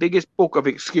has the biggest book of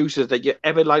excuses that you're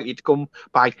ever likely to come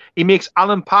by. He makes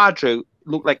Alan Pardew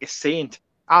look like a saint.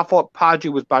 I thought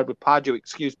Pardew was bad with Pardew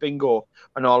excuse bingo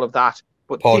and all of that.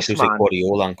 But Pardew's like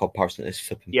Guardiola in comparison to this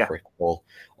flipping prick ball.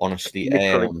 Honestly,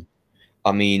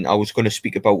 I mean, I was going to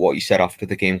speak about what you said after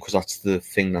the game because that's the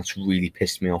thing that's really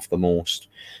pissed me off the most.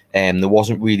 There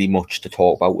wasn't really much to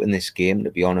talk about in this game, to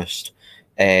be honest.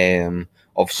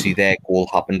 Obviously, their goal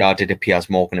happened. I did a Piers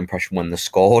Morgan impression when they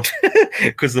scored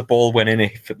because the ball went in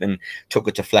and took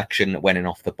a deflection that went in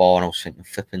off the bar, and I was thinking,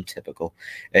 flipping typical.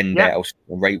 And I was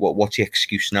thinking, right, what's your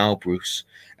excuse now, Bruce?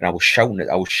 And I was shouting at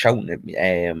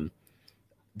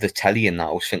the telly and that.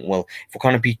 I was thinking, well, if we're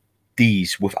going to beat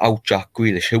these without Jack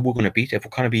Grealish, who we're going to beat? If we're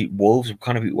going to beat Wolves, we're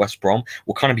going to beat West Brom,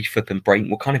 we're going to beat flipping Brighton,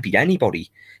 we're going to beat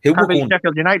anybody. Who we're going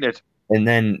Sheffield United. And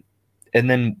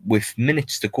then with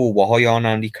minutes to go, we're high on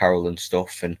Andy Carroll and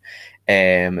stuff, and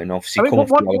obviously off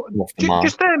the mark.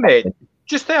 Just there, mate.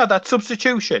 Just there, that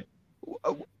substitution.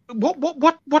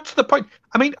 What's the point?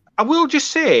 I mean, I will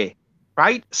just say,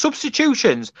 right?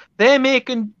 Substitutions. They're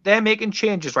making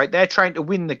changes, right? They're trying to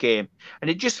win the game, and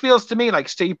it just feels to me like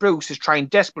Steve Bruce is trying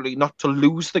desperately not to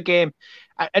lose the game,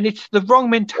 and it's the wrong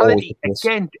mentality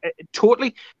again,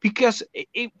 totally. Because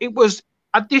it was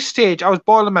at this stage, I was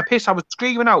boiling my piss. I was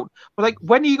screaming out, but like,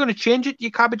 when are you going to change it,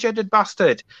 you cabbage-headed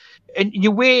bastard? And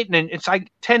you're waiting, and it's like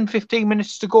 10, 15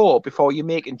 minutes to go before you're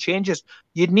making changes.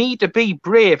 You need to be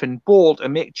brave and bold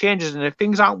and make changes, and if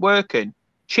things aren't working,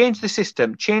 change the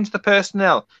system, change the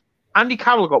personnel. Andy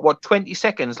Carroll got, 20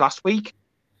 seconds last week?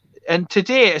 And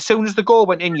today, as soon as the goal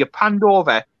went in, you panned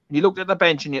over and you looked at the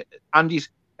bench and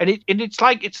it's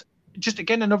like, it's just,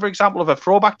 again, another example of a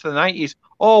throwback to the 90s.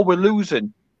 Oh, we're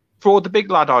losing. Throw the big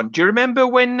lad on. Do you remember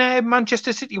when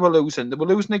Manchester City were losing? They were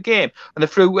losing a game and they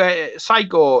threw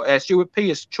Stuart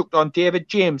Pearce chucked on David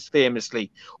James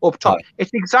famously up top. Right.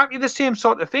 It's exactly the same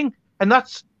sort of thing. And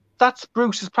that's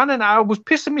Bruce's plan, and I was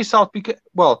pissing myself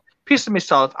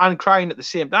and crying at the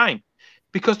same time,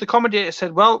 because the commentator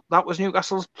said, well, that was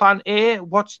Newcastle's plan A.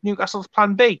 What's Newcastle's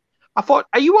plan B? I thought,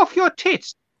 are you off your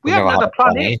tits? We haven't had a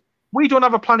plan A. We don't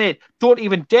have a plan A. Don't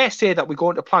even dare say that we're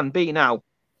going to plan B now.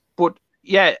 But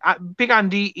yeah, Big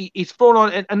Andy, he's thrown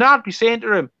on, and I'd be saying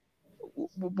to him,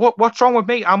 what's wrong with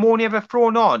me? I'm only ever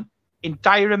thrown on in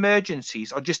dire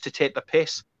emergencies or just to take the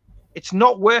piss. It's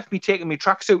not worth me taking my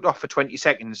tracksuit off for 20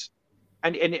 seconds.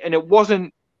 And it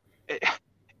wasn't...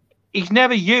 He's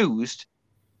never used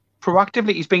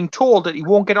proactively. He's been told that he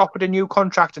won't get offered a new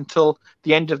contract until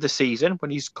the end of the season,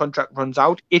 when his contract runs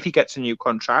out, if he gets a new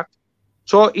contract.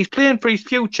 So he's playing for his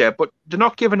future, but they're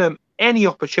not giving him any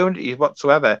opportunities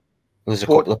whatsoever. There's a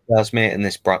couple of players, mate, in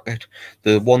this bracket.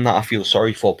 The one that I feel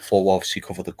sorry for before we obviously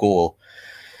cover the goal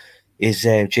is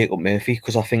Jacob Murphy,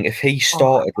 because I think if he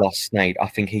started last night, I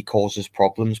think he causes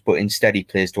problems, but instead he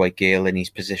plays Dwight Gale in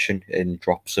his position and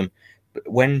drops him. But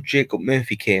when Jacob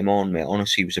Murphy came on, mate,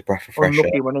 honestly, he was a breath of fresh air.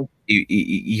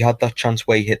 He had that chance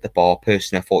where he hit the bar.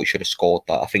 Personally, I thought he should have scored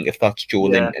that. I think if that's Joe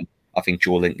Linton, I think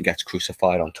Joe Linton gets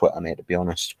crucified on Twitter, mate, to be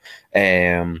honest.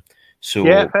 Fair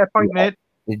point, mate.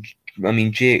 I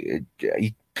mean,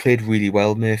 he played really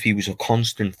well. Murphy was a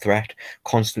constant threat,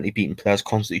 constantly beating players,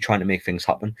 constantly trying to make things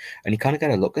happen, and he kind of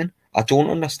got a look in. I don't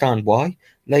understand why.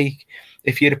 Like,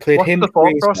 if you'd have played him,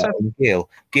 Fraser, and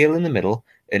Gale in the middle,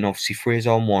 and obviously Fraser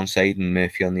on one side and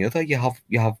Murphy on the other, you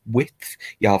have width,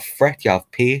 you have threat, you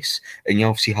have pace, and you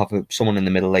obviously have someone in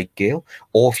the middle like Gale.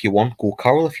 Or if you want, go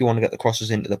Carroll. If you want to get the crosses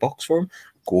into the box for him,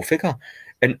 go figure.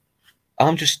 And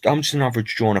I'm just an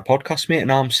average Joe on a podcast, mate,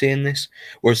 and I'm saying this.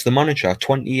 Whereas the manager,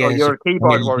 20 Oh, years, you're a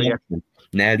keyboard warrior.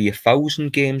 nearly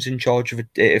 1,000 games in charge of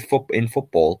in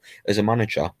football as a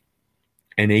manager,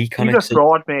 and he kind He's a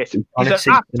fraud, mate. He's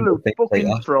an absolute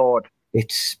fucking fraud.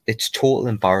 It's total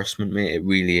embarrassment, mate. It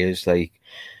really is. Like,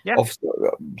 yeah.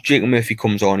 Jacob Murphy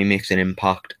comes on, he makes an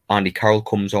impact. Andy Carroll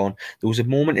comes on. There was a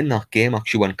moment in that game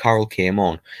actually when Carroll came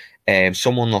on.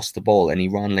 Someone lost the ball and he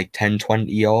ran like 10,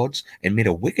 20 yards and made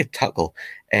a wicked tackle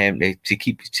to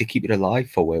keep it alive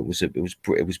for it.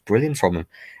 It was brilliant from him.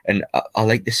 And I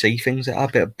like to see things that are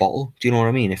a bit of bottle. Do you know what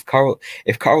I mean? If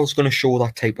Carroll's going to show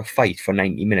that type of fight for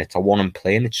 90 minutes, I want him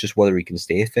playing. It's just whether he can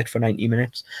stay fit for 90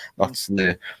 minutes. That's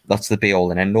the be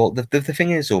all and end all. The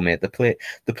thing is though, mate, the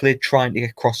play trying to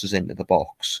get crosses into the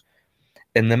box.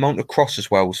 And the amount of crosses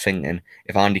where I was thinking,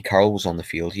 if Andy Carroll was on the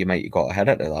field, you might have got ahead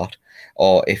of that.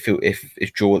 Or if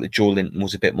Joe Linton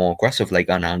was a bit more aggressive, like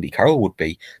an Andy Carroll would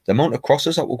be, the amount of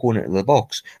crosses that were going into the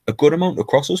box, a good amount of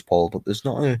crosses, Paul, but there's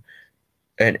not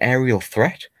an aerial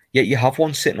threat. Yet you have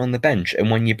one sitting on the bench, and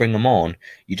when you bring them on,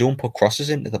 you don't put crosses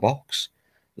into the box.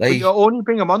 But you only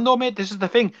bring them on though, mate. This is the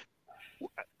thing.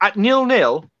 At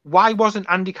 0-0, why wasn't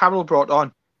Andy Carroll brought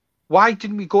on? Why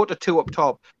didn't we go to 2 up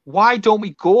top? Why don't we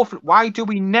go for it? Why do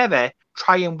we never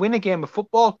try and win a game of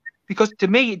football? Because to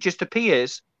me, it just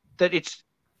appears that it's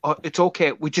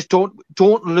okay. We just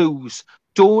don't lose.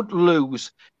 Don't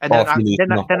lose. And then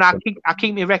I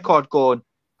keep my record going.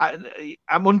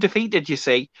 I'm undefeated, you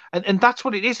see. And that's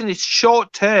what it is. And it's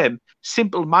short-term,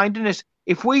 simple-mindedness.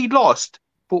 If we lost,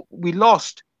 but we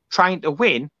lost trying to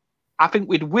win, I think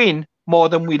we'd win more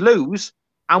than we lose.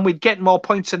 And we'd get more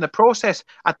points in the process.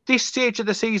 At this stage of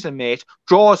the season, mate,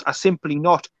 draws are simply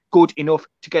not good enough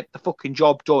to get the fucking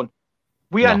job done.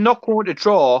 We are not going to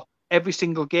draw every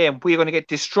single game. We're going to get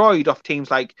destroyed off teams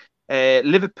like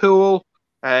Liverpool.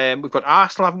 We've got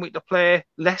Arsenal, haven't we, to play?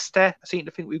 Leicester, I seem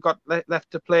to think we've got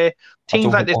left to play.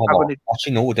 Teams like this.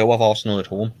 Actually, no, we do have Arsenal at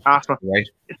home. Arsenal, right?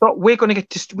 So we're going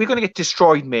to get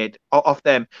destroyed, mate, of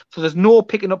them. So there's no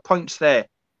picking up points there.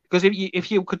 Because if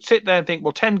you could sit there and think,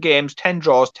 well, 10 games, 10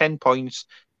 draws, 10 points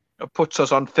puts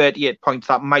us on 38 points,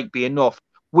 that might be enough.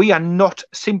 We are not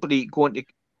simply going to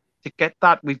get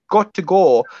that. We've got to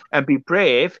go and be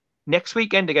brave next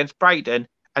weekend against Brighton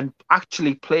and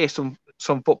actually play some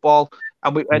football.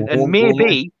 And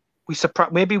maybe we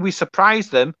surprise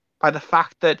them by the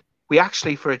fact that we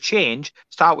actually, for a change,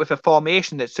 start with a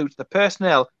formation that suits the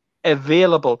personnel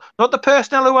available. Not the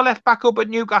personnel who are left back up at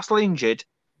Newcastle injured,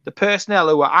 the personnel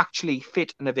who are actually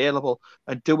fit and available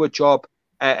and do a job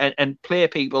and play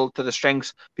people to the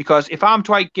strengths. Because if I'm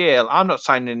Dwight Gale, I'm not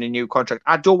signing a new contract.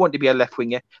 I don't want to be a left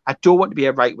winger. I don't want to be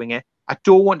a right winger. I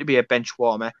don't want to be a bench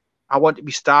warmer. I want to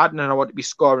be starting and I want to be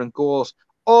scoring goals.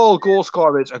 All goal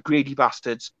scorers are greedy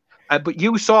bastards. But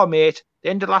you saw, mate, the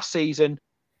end of last season,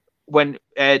 when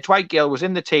Dwight Gale was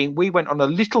in the team, we went on a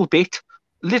little bit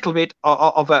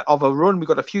of a run. We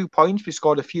got a few points. We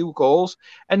scored a few goals.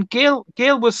 And Gale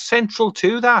was central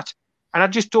to that. And I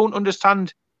just don't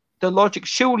understand the logic.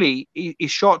 Surely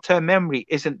his short-term memory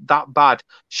isn't that bad.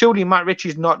 Surely Matt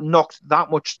Ritchie's not knocked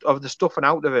that much of the stuffing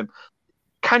out of him.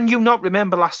 Can you not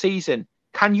remember last season?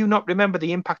 Can you not remember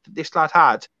the impact that this lad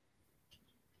had?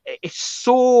 It's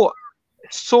so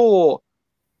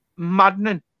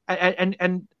maddening.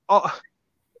 And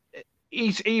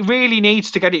he really needs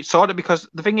to get it sorted, because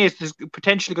the thing is, there's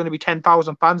potentially going to be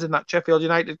 10,000 fans in that Sheffield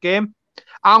United game.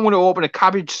 I'm going to open a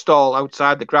cabbage stall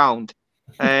outside the ground.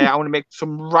 I want to make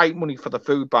some right money for the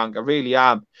food bank. I really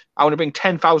am. I want to bring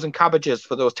 10,000 cabbages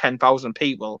for those 10,000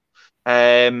 people.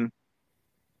 It's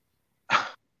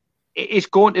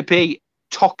going to be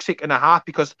toxic and a half,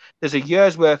 because there's a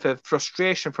year's worth of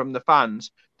frustration from the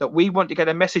fans that we want to get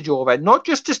a message over, not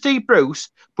just to Steve Bruce,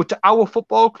 but to our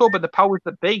football club and the powers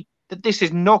that be, that this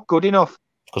is not good enough.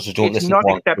 Because they don't it's not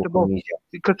acceptable.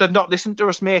 Because they're not listening to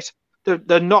us, mate.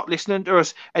 They're not listening to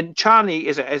us. And Charlie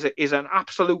is an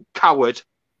absolute coward.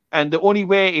 And the only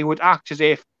way he would act is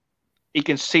if he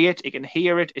can see it, he can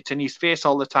hear it, it's in his face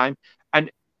all the time. And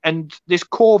this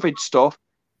COVID stuff,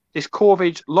 this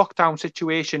COVID lockdown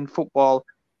situation, football,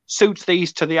 suits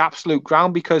these to the absolute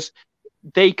ground, because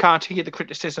they can't hear the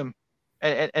criticism.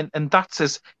 And that's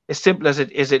as simple as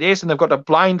it is. And they've got a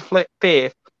blind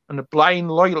faith and a blind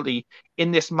loyalty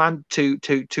in this man to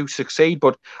succeed.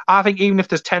 But I think even if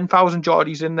there's 10,000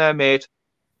 Geordies in there, mate,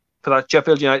 for that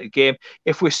Sheffield United game,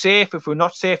 if we're safe, if we're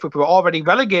not safe, if we're already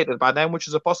relegated by then, which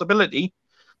is a possibility,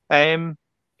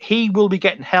 he will be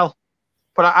getting hell.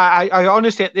 But I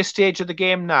honestly, at this stage of the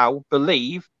game now,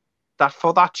 believe that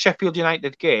for that Sheffield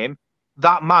United game,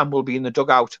 that man will be in the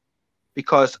dugout,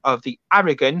 because of the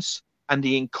arrogance and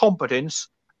the incompetence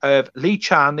of Lee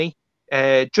Charnley,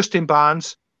 Justin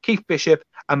Barnes, Keith Bishop,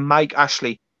 and Mike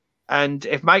Ashley. And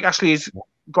if Mike Ashley has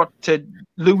got to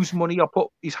lose money or put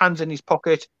his hands in his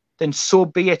pocket, then so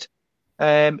be it.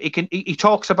 He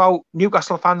talks about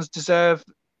Newcastle fans deserve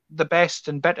the best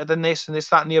and better than this and this,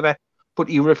 that, and the other, but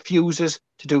he refuses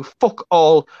to do fuck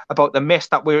all about the mess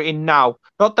that we're in now.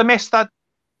 Not the mess that,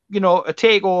 a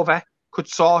takeover could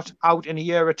sort out in a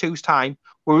year or two's time.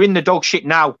 We're in the dog shit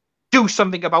now. Do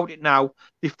something about it now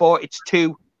before it's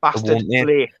too bastard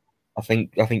late. I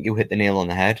think you hit the nail on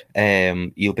the head.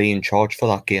 You'll be in charge for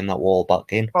that game that we're all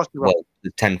back in. Well,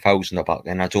 the 10,000 are back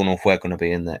in. I don't know if we're going to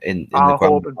be in the I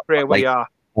hope and pray we are.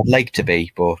 I'd like to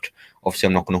be, but obviously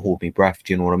I'm not going to hold my breath.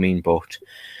 Do you know what I mean? But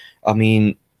I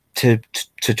mean, to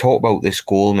talk about this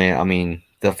goal, mate. I mean,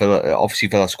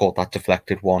 Villa scored that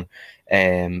deflected one.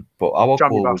 But our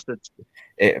goal,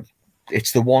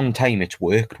 it's the one time it's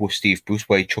worked with Steve Bruce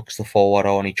where he chucks the forward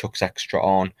on, he chucks extra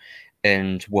on,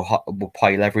 and we'll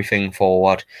pile everything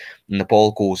forward, and the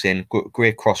ball goes in.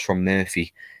 Great cross from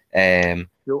Murphy,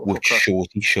 which shows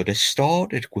he should have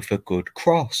started with a good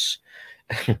cross.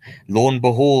 Lo and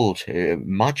behold,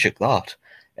 magic that.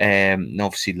 And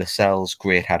obviously Lascelles'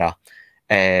 great header.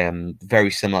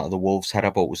 Very similar to the Wolves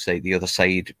header, but was like the other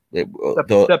side.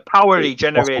 The power he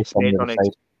generates on it.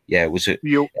 Yeah, it was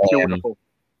beautiful.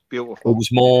 Beautiful. It was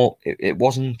more. It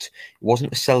wasn't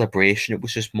a celebration. It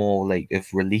was just more like of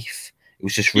relief. It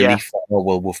was just relief. Yeah. Oh,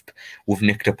 well, we've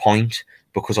nicked a point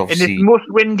because obviously in this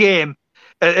must-win game.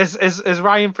 As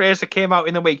Ryan Fraser came out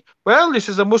in the week, well, this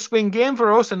is a must-win game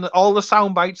for us, and all the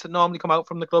sound bites that normally come out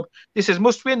from the club. This is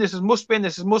must-win. This is must-win.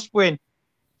 This is must-win.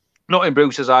 Not in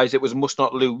Bruce's eyes, it was must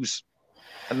not lose,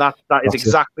 and that is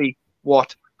exactly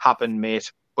what happened,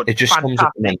 mate. But it just comes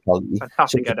up the mentality.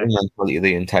 Fantastic mentality of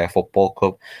the entire football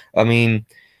club. I mean,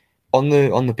 on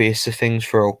the basis of things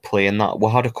for playing that, we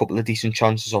had a couple of decent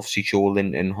chances. Obviously, Joe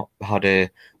Linton had a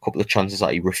couple of chances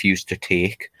that he refused to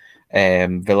take.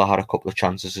 Villa had a couple of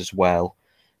chances as well,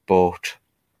 but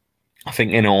I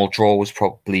think in all, draw was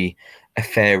probably a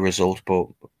fair result, but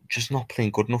just not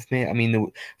playing good enough, mate. I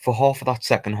mean, for half of that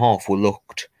second half, we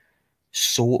looked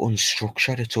so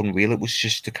unstructured, it's unreal. It was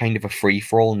just a kind of a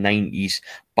free-for-all 90s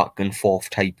back and forth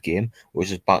type game. It was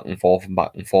just back and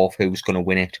forth, who was going to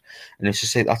win it. And it's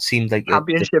just like, that seemed like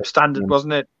championship standard,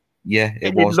 wasn't it? Yeah,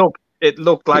 it was. It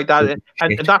looked like that,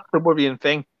 and that's the worrying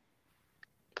thing.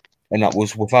 And that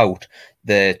was without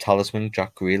the talisman,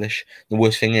 Jack Grealish. The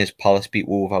worst thing is Palace beat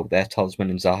Wolves without their talisman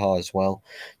and Zaha as well.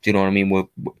 Do you know what I mean?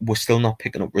 We're still not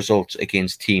picking up results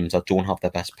against teams that don't have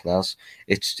their best players.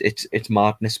 It's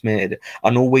madness, mate.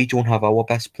 I know we don't have our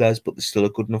best players, but there's still a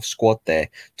good enough squad there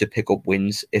to pick up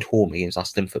wins at home against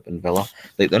Aston Villa.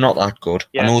 Like, they're not that good.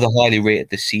 Yeah. I know they're highly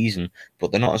rated this season,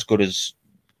 but they're not as good as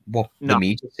the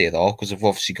media say they are, because they've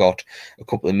obviously got a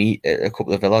couple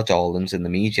of Villa darlings in the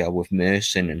media with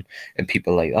Merson and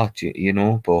people like that, you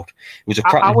know. But it was a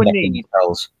cracking need.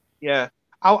 Yeah,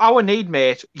 our need,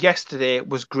 mate, yesterday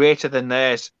was greater than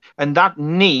theirs, and that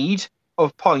need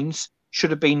of points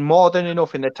should have been more than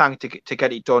enough in the tank to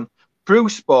get it done.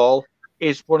 Bruce Ball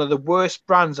is one of the worst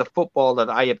brands of football that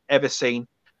I have ever seen.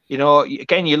 You know,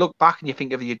 again, you look back and you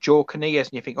think of your Joe Kinneas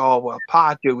and you think, oh, well,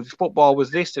 Pardew, football was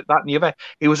this, that, and the other.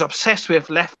 He was obsessed with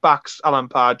left backs, Alan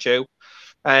Pardew.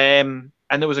 And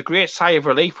there was a great sigh of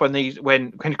relief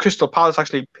when Crystal Palace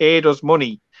actually paid us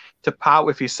money to part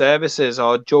with his services,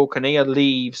 or Joe Kinneas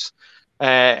leaves,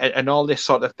 and all this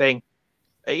sort of thing.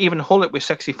 Even Hullet with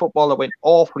sexy football that went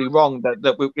awfully wrong.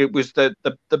 It was the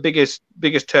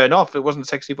biggest turn off. It wasn't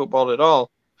sexy football at all.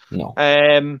 No.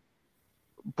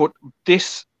 But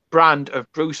this brand of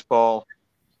Bruce Ball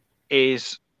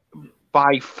is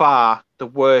by far the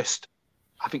worst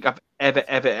I think I've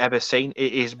ever seen.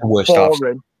 It is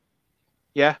boring.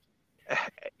 Yeah.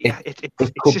 It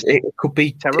could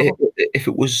be terrible. If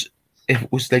it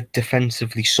was like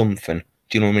defensively something.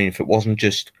 Do you know what I mean? If it wasn't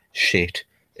just shit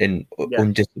and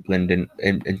undisciplined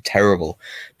and terrible,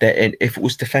 and if it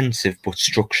was defensive but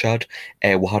structured,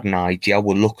 we had an idea,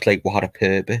 we looked like we had a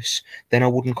purpose, then I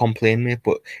wouldn't complain, mate.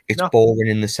 But it's boring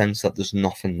in the sense that there's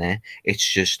nothing there. It's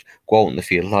just go out in the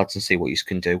field, lads, and see what you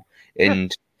can do.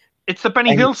 And it's the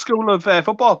Benny Hill school of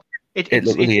football. It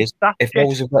literally is. If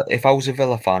I was a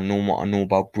Villa fan, knowing what I know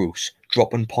about Bruce,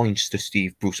 dropping points to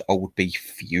Steve Bruce, I would be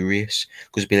furious,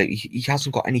 because it'd be like, he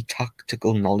hasn't got any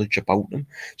tactical knowledge about him.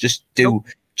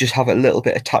 Just have a little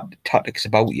bit of tactics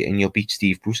about you and you'll beat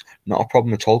Steve Bruce. Not a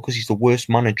problem at all, because he's the worst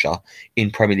manager in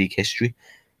Premier League history.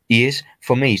 He is.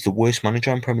 For me, he's the worst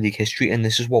manager in Premier League history, and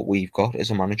this is what we've got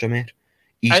as a manager, mate.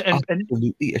 He's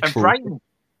absolutely atrocious.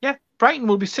 Brighton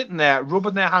will be sitting there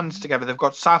rubbing their hands together. They've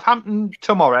got Southampton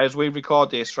tomorrow as we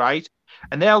record this, right?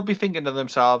 and they'll be thinking to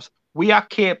themselves, we are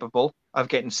capable of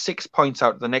getting 6 points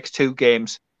out of the next 2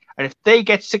 games. And if they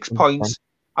get 6 points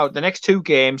out of the next 2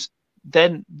 games,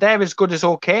 then they're as good as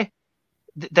okay.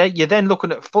 You're then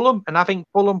looking at Fulham, and I think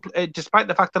Fulham, despite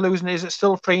the fact they're losing, is it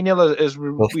still 3-0 as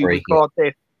we record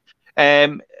this?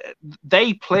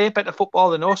 They play better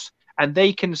football than us, and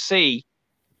they can see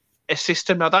a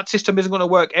system. Now, that system isn't going to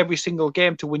work every single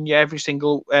game to win you every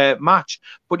single match,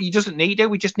 but he doesn't need to.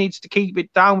 He just needs to keep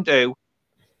it down to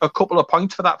a couple of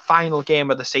points for that final game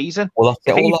of the season. Well,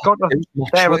 that's all got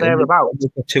there or thereabouts.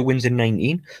 2 wins in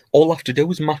 19. All they have to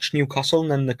do is match Newcastle, and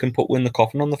then they can win the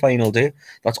coffin on the final day.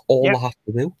 That's all they have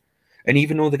to do. And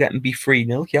even though they're getting beat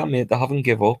 3-0, yeah, mate, they haven't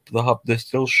give up. They're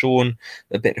still showing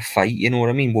a bit of fight. You know what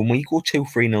I mean? When we go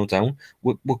 2-3-0 down,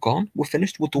 we're gone. We're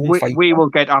finished. We're done. We will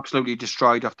get absolutely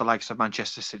destroyed off the likes of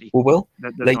Manchester City. We will.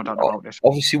 There's no doubt about it.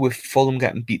 Obviously, with Fulham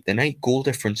getting beat tonight, goal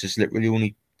difference is literally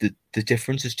only. The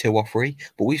difference is 2 or 3,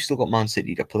 but we've still got Man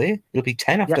City to play. It'll be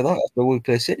 10 after that after we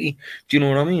play City. Do you know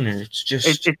what I mean? It's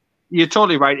just you're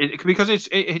totally right because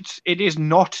it is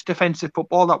not defensive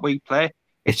football that we play.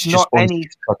 It's not any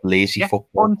lazy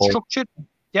football, unstructured.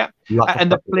 Yeah,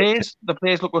 and the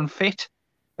players look unfit.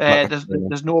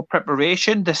 There's no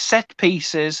preparation. The set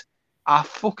pieces are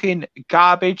fucking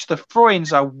garbage. The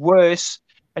throw-ins are worse,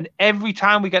 and every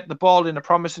time we get the ball in a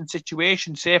promising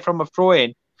situation, say from a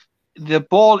throw-in, the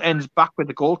ball ends back with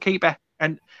the goalkeeper,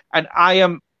 and I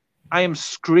am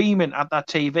screaming at that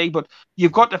TV. But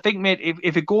you've got to think, mate,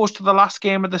 if it goes to the last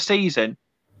game of the season,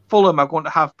 Fulham are going to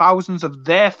have thousands of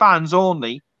their fans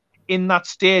only in that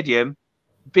stadium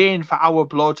baying for our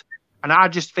blood. And I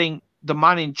just think the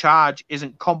man in charge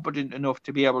isn't competent enough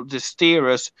to be able to steer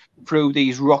us through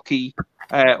these rocky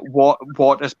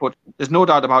waters. But there's no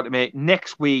doubt about it, mate.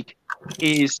 Next week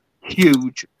is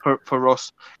huge for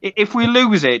us. If we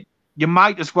lose it, you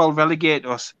might as well relegate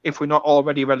us if we're not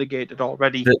already relegated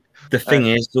already. The thing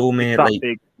is, though, mate, like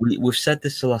we've said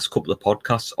this the last couple of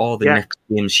podcasts. Next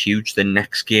game's huge. The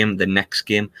next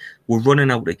game. We're running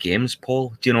out of games,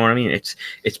 Paul. Do you know what I mean?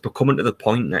 It's becoming to the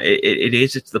point that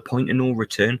it's the point of no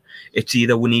return. It's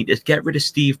either we need to get rid of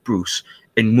Steve Bruce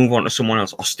and move on to someone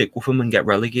else, or stick with him and get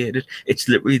relegated. It's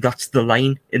literally that's the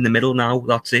line in the middle now.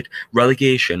 That's it.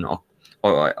 Relegation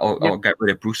or get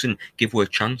rid of Bruce and give her a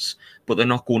chance. But they're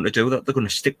not going to do that. They're going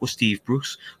to stick with Steve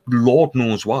Bruce. Lord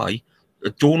knows why. I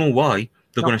don't know why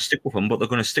they're going to stick with him, but they're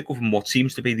going to stick with him what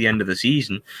seems to be the end of the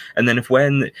season. And then if we're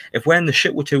in the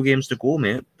shit with 2 games to go,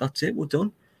 mate, that's it. We're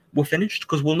done. We're finished,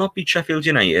 because we'll not beat Sheffield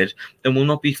United and we'll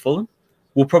not beat Fulham.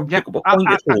 We'll probably pick up a point.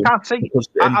 I can't see.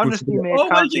 I honestly, mate,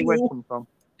 can't see where it comes from.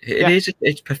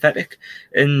 It's pathetic.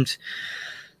 And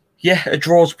yeah, a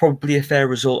draw is probably a fair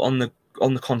result on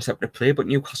the concept of play, but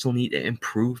Newcastle need to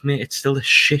improve, mate. It's still a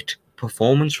shit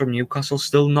performance from Newcastle,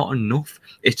 still not enough.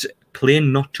 It's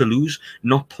playing not to lose,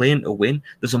 not playing to win.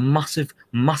 There's a massive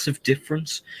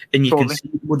difference, and you can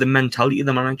see with the mentality of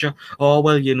the manager. Oh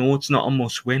well, it's not a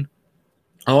must win.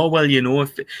 Oh well,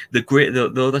 if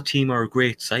the other team are a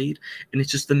great side, and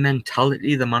it's just the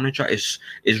mentality of the manager is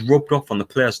rubbed off on the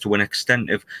players to an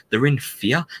extent of they're in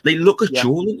fear. Like, look at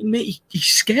Joelinton, mate. He's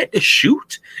scared to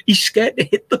shoot. He's scared to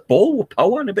hit the ball with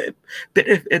power and a bit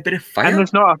of fire. And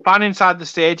there's not a fan inside the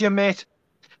stadium, mate.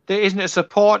 There isn't a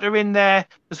supporter in there.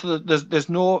 There's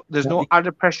no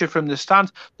added pressure from the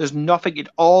stands. There's nothing. It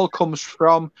all comes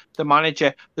from the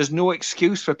manager. There's no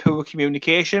excuse for poor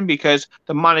communication, because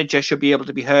the manager should be able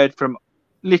to be heard from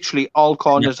literally all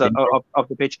corners of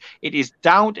the pitch. It is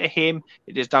down to him.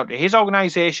 It is down to his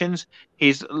organisations,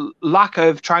 his lack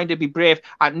of trying to be brave.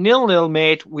 At 0-0,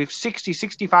 mate, with 60,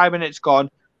 65 minutes gone,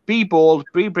 be bold,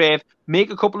 be brave, make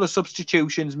a couple of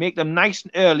substitutions, make them nice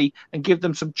and early, and give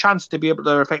them some chance to be able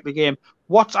to affect the game.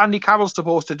 What's Andy Carroll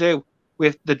supposed to do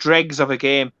with the dregs of a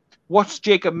game? What's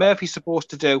Jacob Murphy supposed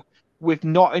to do with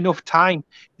not enough time?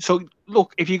 So,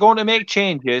 look, if you're going to make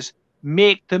changes,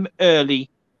 make them early.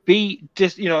 Be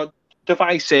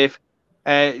divisive.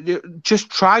 Just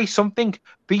try something.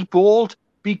 Be bold.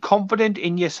 Be confident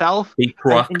in yourself. Be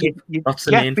proactive. That's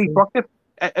the main thing. Proactive.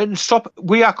 And stop.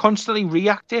 We are constantly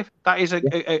reactive. That is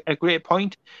a great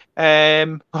point.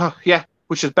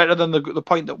 Which is better than the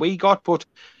point that we got. But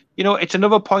it's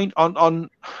another point on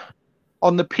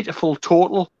the pitiful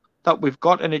total that we've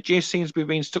got, and it just seems we've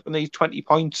been stuck in these 20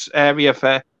 points area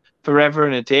for forever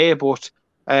and a day. But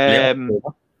that's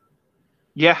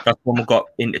when we got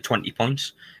into 20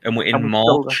 points, and we're in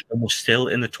March, and we're still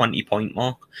in the 20-point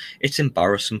mark. It's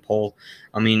embarrassing, Paul.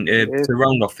 I mean, to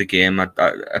round off the game,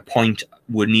 a point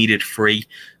we needed 3,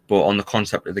 but on the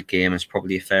concept of the game, it's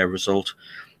probably a fair result.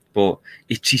 but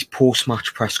it's his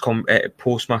post-match press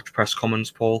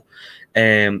comments, Paul.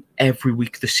 Every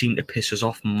week they seem to piss us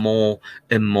off more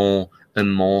and more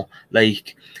and more.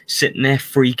 Like, sitting there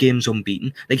 3 games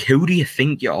unbeaten. Like, who do you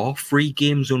think you are? 3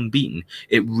 games unbeaten.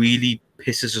 It really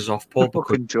pisses us off, Paul,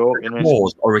 because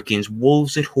the are against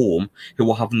Wolves at home,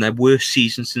 who are having their worst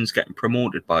season since getting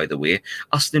promoted, by the way.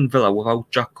 Aston Villa without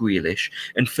Jack Grealish,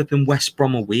 and flipping West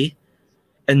Brom away.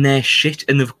 And they're shit,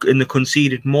 and they've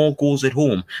conceded more goals at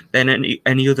home than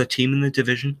any other team in the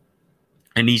division.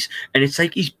 And it's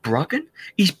like he's bragging.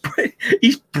 He's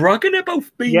bragging about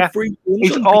being 3 goals.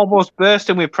 He's almost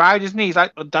bursting with pride, isn't he? He's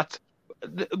like, that's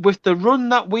with the run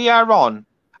that we are on,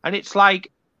 and it's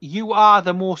like, you are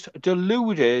the most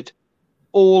deluded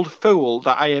old fool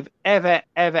that I have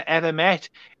ever met.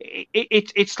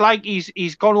 It's like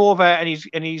he's gone over and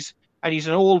he's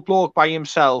an old bloke by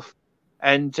himself,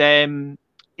 and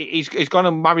he's gone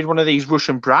and married one of these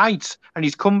Russian brides, and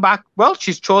he's come back. Well,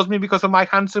 she's chosen me because of my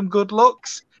handsome good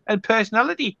looks and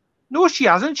personality. No, she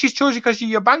hasn't. She's chosen you because of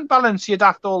your bank balance, you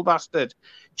daft old bastard.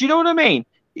 Do you know what I mean?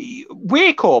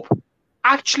 Wake up,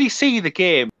 actually see the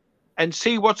game, and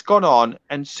see what's gone on,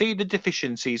 and see the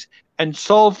deficiencies, and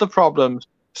solve the problems.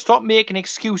 Stop making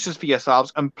excuses for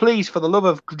yourselves, and please, for the love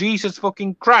of Jesus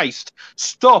fucking Christ,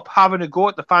 stop having a go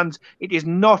at the fans. It is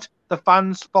not the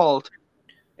fans' fault.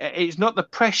 It's not the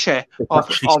pressure of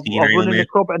running the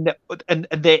club and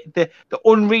the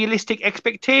unrealistic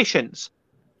expectations.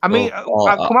 I mean,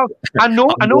 come out. I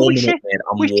know we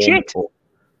shit.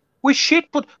 We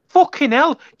shit, but fucking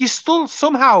hell, you still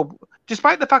somehow,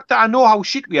 despite the fact that I know how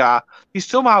shit we are, you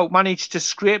somehow manage to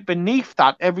scrape beneath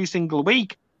that every single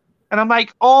week. And I'm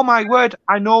like, oh my word,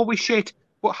 I know we shit,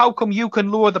 but how come you can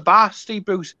lower the bar, Steve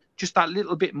Bruce, just that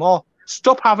little bit more?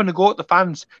 Stop having to go at the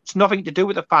fans. It's nothing to do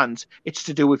with the fans. It's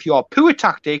to do with your poor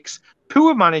tactics,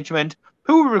 poor management,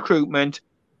 poor recruitment,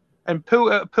 and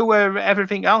poor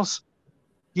everything else.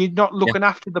 You're not looking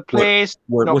after the players,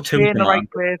 you're not playing the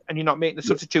right players, and you're not making the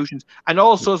substitutions. And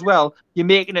also, as well, you're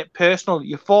making it personal.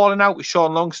 You're falling out with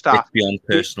Sean Longstaff. It's beyond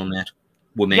personal, mate.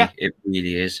 With me, it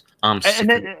really is. And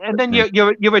then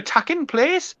you're attacking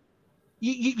players.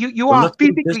 You are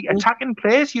physically attacking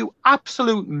players. You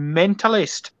absolute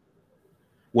mentalist.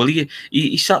 Well,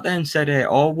 he sat there and said,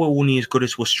 we're only as good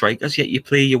as we're strikers, yet you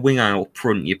play your winger up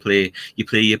front, you play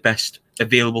your best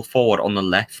available forward on the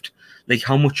left. Like,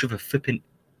 how much of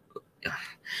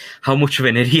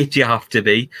an idiot do you have to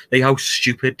be? Like, how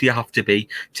stupid do you have to be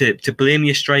to blame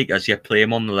your strikers, yet play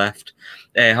him on the left?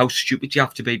 How stupid do you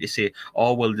have to be to say,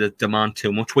 they demand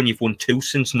too much when you've won 2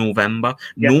 since November?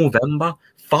 Yeah. November?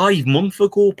 5 months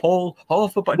ago, Paul.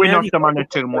 We're not demanding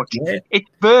too much. Yeah. It's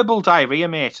verbal diarrhea,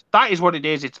 mate. That is what it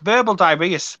is. It's verbal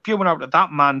diarrhea spewing out of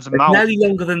that man's mouth. Nearly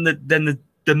longer than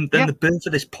the birth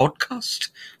of this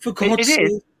podcast. For God's sake.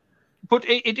 It is. But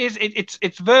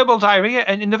it's verbal diarrhea.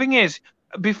 And the thing is,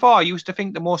 before I used to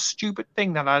think the most stupid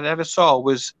thing that I ever saw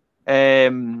was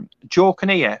Joe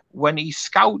Kinnear when he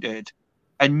scouted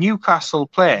a Newcastle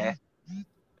player,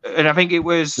 and I think it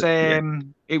was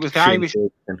the Irish.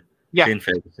 Yeah,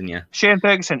 Shane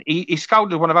Ferguson. He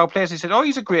scouted one of our players. He said, "Oh,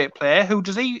 he's a great player. Who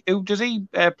does he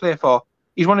play for?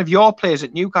 He's one of your players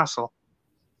at Newcastle."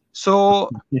 So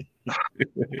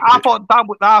I thought that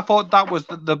was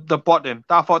the bottom.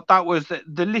 I thought that was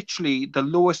the literally the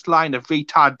lowest line of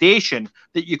retardation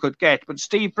that you could get. But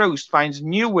Steve Bruce finds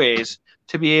new ways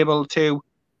to be able to,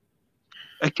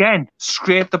 again,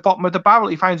 scrape the bottom of the barrel.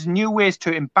 He finds new ways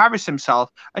to embarrass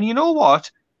himself. And you know what?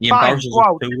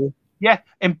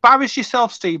 Embarrass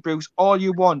yourself, Steve Bruce, all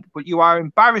you want, but you are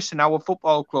embarrassing our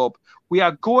football club. We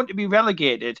are going to be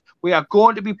relegated. We are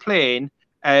going to be playing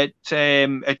at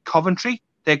Coventry.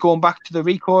 They're going back to the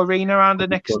Rico Arena around the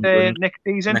next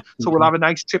season. So we'll have a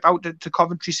nice trip out to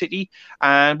Coventry City,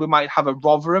 and we might have a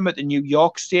Rotherham at the New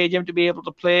York Stadium to be able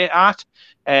to play at.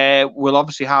 We'll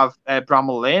obviously have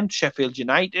Bramall Lane, Sheffield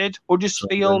United,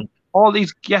 Huddersfield, all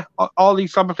these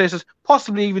summer places,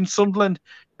 possibly even Sunderland,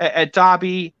 a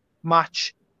derby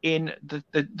match in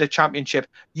the Championship.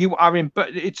 You are in.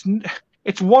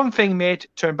 It's one thing, mate,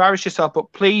 to embarrass yourself,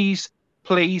 but please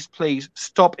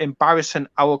stop embarrassing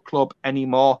our club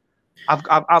anymore.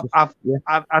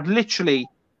 I've literally,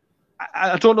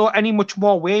 I don't know any much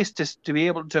more ways to be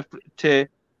able to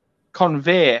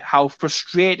convey how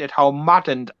frustrated, how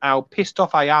maddened, how pissed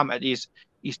off I am at his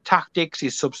tactics,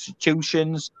 his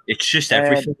substitutions. It's just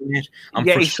everything, mate.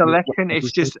 His selection.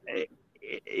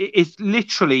 It's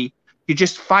literally, you're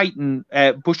just fighting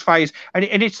bushfires, and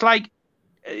it's like,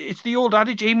 it's the old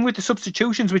adage, even with the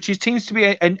substitutions, which seems to be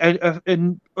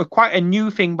a quite a new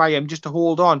thing by him, just to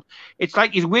hold on. It's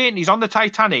like he's waiting, he's on the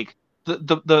Titanic,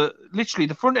 the literally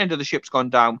the front end of the ship's gone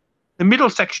down, the middle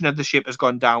section of the ship has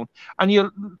gone down, and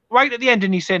you're right at the end,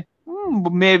 and he's saying,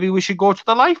 maybe we should go to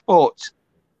the lifeboats.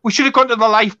 We should have gone to the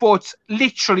lifeboats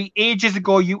literally ages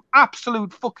ago. You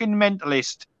absolute fucking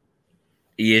mentalist.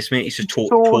 He is, mate. He's a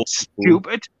so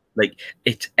stupid. Like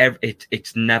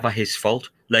it's never his fault.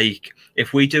 Like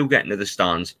if we do get into the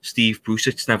stands, Steve Bruce,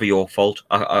 it's never your fault.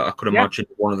 I could imagine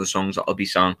one of the songs that'll be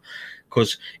sung,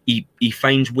 because he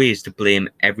finds ways to blame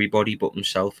everybody but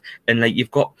himself. And like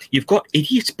you've got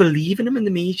idiots believing him in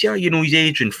the media. You know, his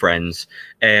agent friends.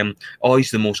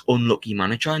 He's the most unlucky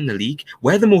manager in the league.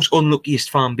 We're the most unluckiest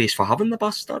fan base for having the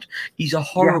bastard. He's a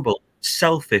horrible,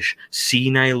 selfish,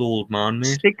 senile old man,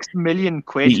 mate. £6 million.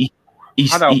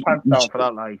 I don't pants down for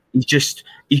that, like.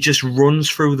 He just runs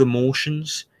through the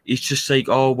motions. He's just like,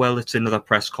 oh, well, it's another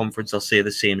press conference. I'll say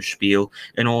the same spiel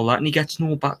and all that. And he gets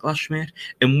no backlash, mate.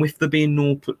 And with there being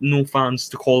no fans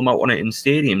to call him out on it in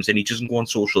stadiums, and he doesn't go on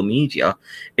social media,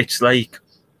 it's like,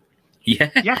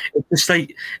 it's just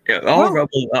like,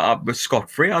 we're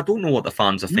scot-free. I don't know what the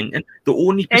fans are thinking. The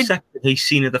only perception he's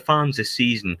seen of the fans this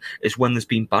season is when there's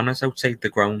been banners outside the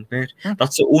ground, mate.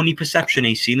 That's the only perception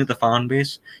he's seen of the fan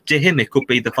base. To him, it could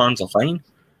be the fans are fine,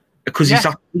 because he's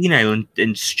actually senile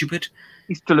and stupid.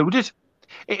 He's deluded.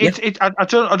 I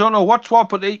don't know what's what,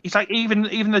 but it's like even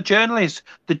the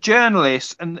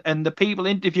journalists and the people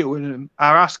interviewing him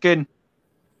are asking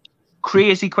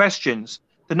crazy questions.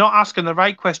 They're not asking the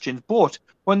right questions. But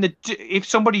if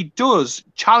somebody does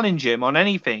challenge him on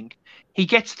anything, he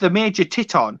gets the major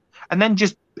tit on and then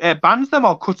just bans them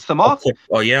or cuts them off.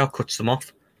 Cuts them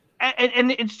off.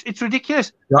 And it's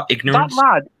ridiculous. That ignorance. That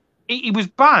lad, he was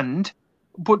banned.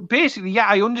 But basically,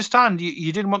 I understand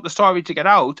you didn't want the story to get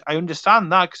out. I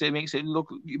understand that, because it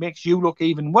makes you look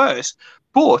even worse.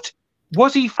 But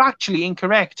was he factually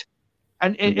incorrect?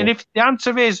 And if the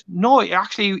answer is no,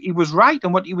 actually he was right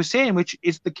in what he was saying, which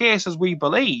is the case as we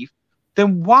believe,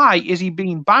 then why is he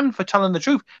being banned for telling the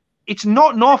truth? It's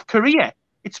not North Korea.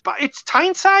 It's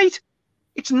Tyneside.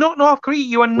 It's not North Korea.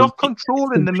 You are not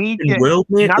controlling the media world,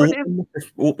 mate. narrative.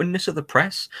 Openness of the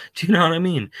press. Do you know what I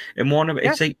mean? And one of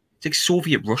it's like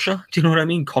Soviet Russia. Do you know what I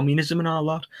mean? Communism and all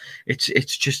that.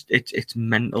 It's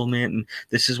mental, mate. And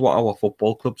this is what our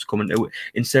football club's coming to.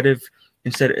 Instead of I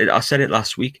said it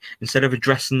last week, instead of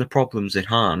addressing the problems at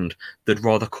hand, they'd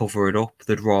rather cover it up.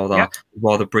 They'd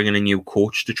rather bring in a new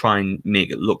coach to try and make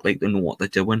it look like they know what they're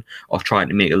doing, or trying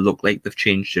to make it look like they've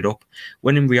changed it up.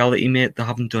 When in reality, mate, they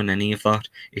haven't done any of that.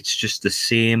 It's just the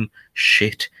same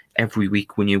shit every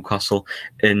week with Newcastle.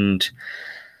 And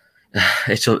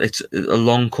it's a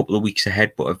long couple of weeks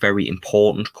ahead, but a very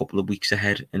important couple of weeks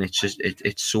ahead, and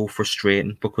it's so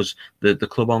frustrating, because the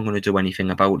club aren't going to do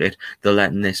anything about it. They're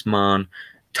letting this man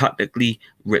tactically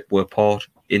rip we apart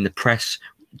in the press,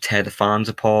 tear the fans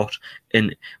apart,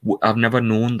 and I've never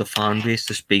known the fan base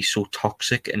to be so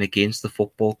toxic and against the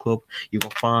football club. You've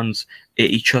got fans at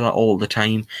each other all the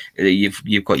time.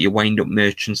 You've got your wind-up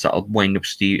merchants that'll wind up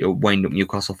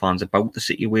Newcastle fans about the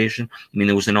situation. I mean,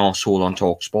 there was an arsehole on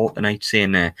TalkSport tonight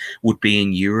saying would be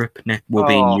in Europe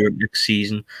next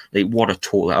season. Like, what a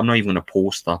total! I'm not even going to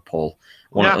post that, Paul.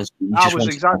 I was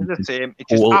exactly the same.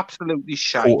 It's just absolutely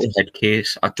shite. Total head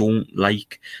case. I don't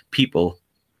like people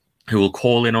who will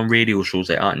call in on radio shows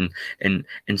like that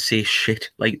and say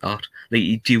shit like that.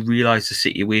 Like, do you realise the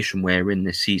situation we're in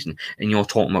this season? And you're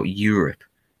talking about Europe.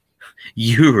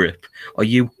 Europe? Are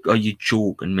you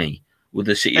joking me? With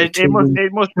the city? It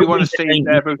must be one of Steve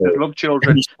Bruce's love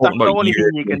children. That's the only thing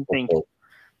you can think.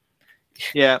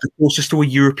 Yeah. The closest to a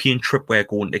European trip we're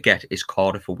going to get is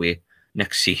Cardiff away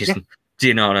next season. Yeah. Do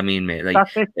you know what I mean, mate? Like,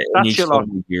 that's it. That's your lot.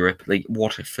 Europe. Like,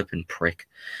 what a flipping prick.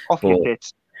 Off your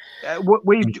tits.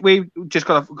 We've just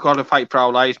got to fight for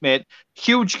our lives, mate.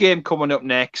 Huge game coming up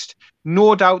next.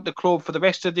 No doubt the club for the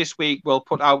rest of this week will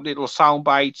put out little sound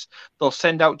bites. They'll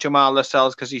send out Jamal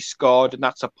Lascelles because he scored, and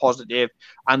that's a positive.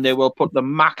 And they will put the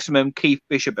maximum Keith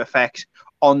Bishop effect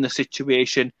on the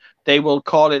situation. They will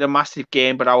call it a massive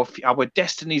game, but our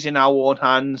destiny's in our own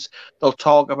hands. They'll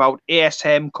talk about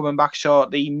ASM coming back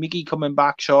shortly, Miggy coming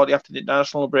back shortly after the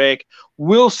international break,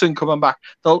 Wilson coming back.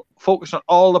 They'll focus on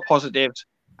all the positives.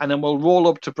 And then we'll roll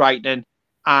up to Brighton.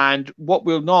 And what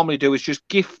we'll normally do is just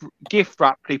gift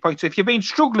wrap 3 points. So if you've been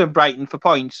struggling, Brighton, for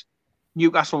points,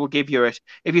 Newcastle will give you it.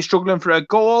 If you're struggling for a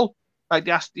goal, like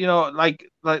that's,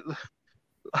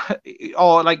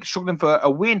 or like struggling for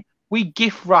a win, we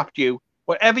gift wrapped you.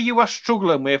 Whatever you are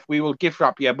struggling with, we will gift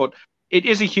wrap you. But it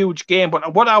is a huge game.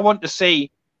 But what I want to see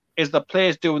is the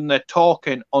players doing their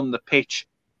talking on the pitch.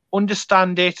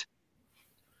 Understand it.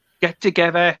 Get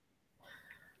together.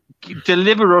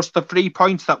 deliver us the 3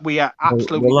 points that we are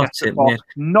absolutely desperate for.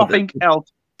 Nothing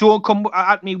else. Don't come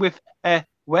at me with,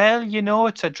 well,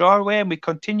 it's a draw away and we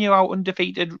continue our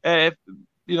undefeated,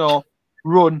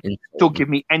 run. Don't give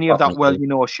me any of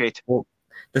that, shit. Well,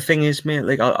 the thing is, mate,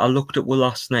 like I looked at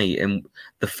last night and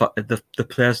the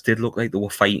players did look like they were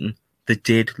fighting. They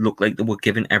did look like they were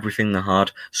giving everything they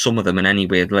had. Some of them, in any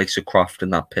way, the likes of Kraft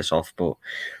and that piss off. But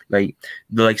like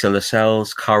the likes of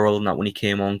Lascelles, Carroll, and that when he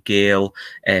came on, Gale,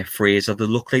 Fraser, they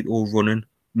looked like they were running,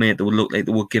 mate. They would look like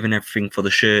they were giving everything for the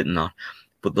shirt and that.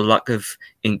 But the lack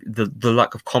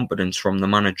of confidence from the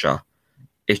manager,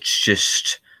 it's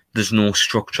just there's no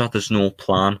structure, there's no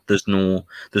plan, there's no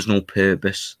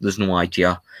purpose, there's no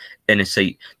idea. And it's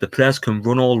like the players can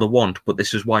run all they want, but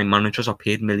this is why managers are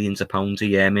paid millions of pounds a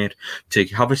year, mate, to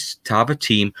have a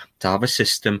team, to have a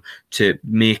system, to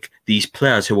make these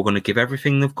players who are going to give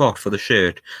everything they've got for the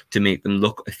shirt, to make them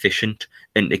look efficient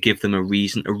and to give them a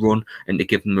reason to run and to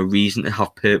give them a reason to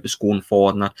have purpose going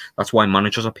forward. And that's why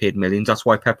managers are paid millions. That's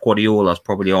why Pep Guardiola is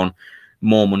probably on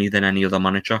more money than any other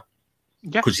manager.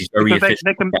 Yeah, because he's very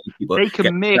efficient. They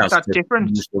can make that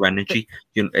difference. Use their energy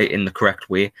in the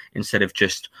correct way instead of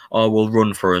just, we'll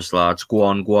run for us, lads. Go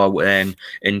out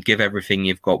and give everything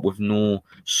you've got with no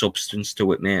substance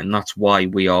to it, mate. And that's why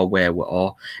we are where we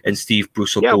are. And Steve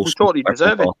Bruce will we totally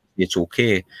deserve it. It's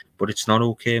okay, but it's not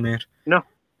okay, mate. No,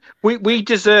 we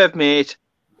deserve, mate.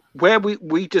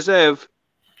 We deserve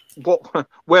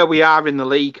where we are in the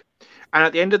league, and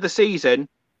at the end of the season,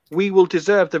 we will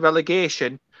deserve the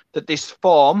relegation that this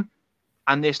form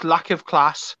and this lack of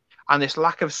class and this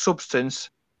lack of substance,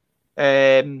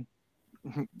 gets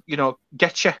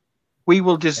you. We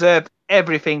will deserve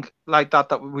everything like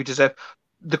that we deserve.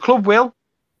 The club will,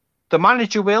 the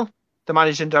manager will, the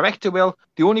managing director will.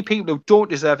 The only people who don't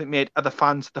deserve it, mate, are the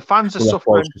fans. The fans are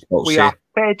suffering. We are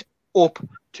fed up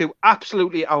to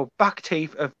absolutely our back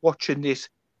teeth of watching this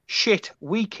shit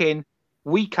week in,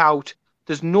 week out.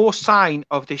 There's no sign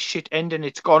of this shit ending.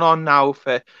 It's gone on now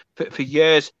for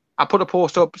years. I put a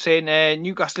post up saying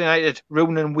Newcastle United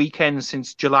ruining weekends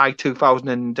since July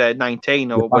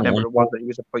 2019 or whenever it was that he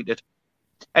was appointed.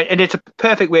 And it's a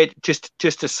perfect way just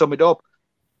to sum it up.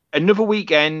 Another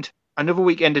weekend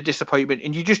of disappointment,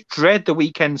 and you just dread the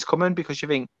weekends coming because you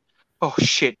think, oh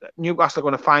shit, Newcastle are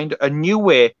going to find a new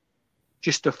way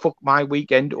just to fuck my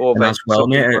weekend over. And as well,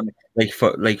 mate,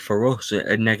 like for us,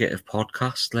 a negative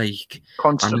podcast, like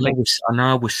constantly. I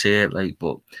know we say it,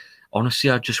 but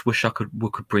honestly, I just wish we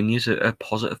could bring you a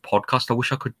positive podcast. I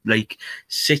wish I could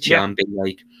sit here and be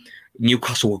like,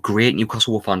 Newcastle were great.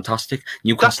 Newcastle were fantastic.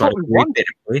 Newcastle had a great bit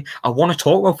of play. I want to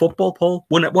talk about football, Paul.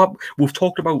 We've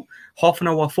talked about half an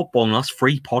hour of football in the last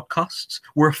 3 podcasts.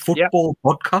 We're a football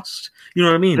podcast. You know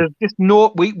what I mean? There's just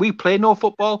we play no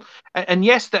football, and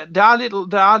yes, there are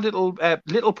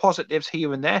little positives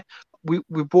here and there. We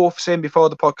both saying before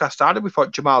the podcast started, we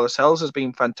thought Jamal Lascelles has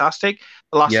been fantastic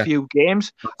the last few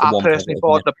games. I personally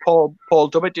thought that Paul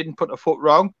Dummett didn't put a foot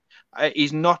wrong.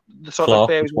 He's not the sort of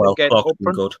player who's going to get up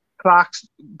front. Good. Clark's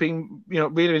been,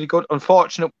 really, really good.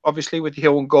 Unfortunate, obviously, with the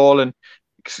own goal and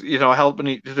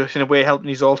helping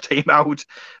his whole team out.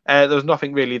 There was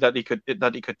nothing really that he could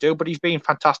do, but he's been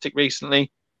fantastic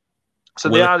recently. So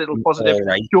they are a little positive.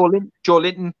 Right. Joe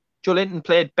Linton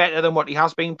played better than what he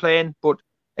has been playing, but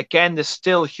again, there's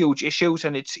still huge issues,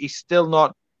 and he's still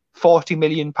not £40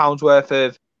 million worth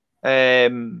of.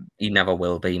 He never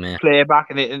will be, mate. Playback,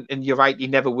 and you're right, he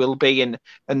never will be. And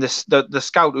the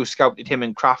scout who scouted him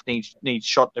and Kraft needs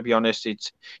shot. To be honest,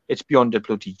 it's beyond a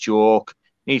bloody joke.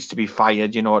 Needs to be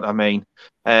fired. You know what I mean?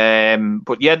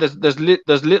 But yeah, there's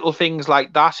little things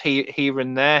like that here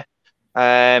and there.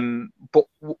 But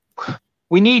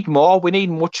we need more. We need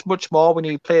much more. We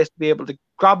need players to be able to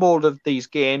grab hold of these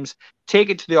games, take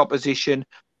it to the opposition.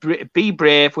 Be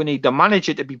brave. We need the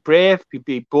manager to be brave,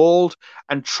 be bold,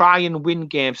 and try and win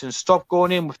games and stop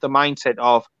going in with the mindset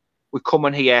of we're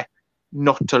coming here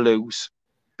not to lose,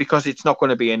 because it's not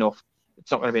going to be enough. It's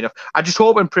not going to be enough. I just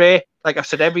hope and pray, like I've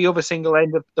said every other single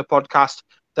end of the podcast,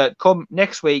 that come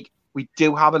next week we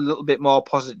do have a little bit more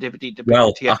positivity to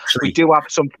bring to you. Actually, we do have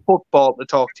some football to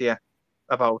talk to you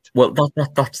about. Well,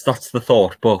 that's the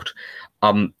thought, but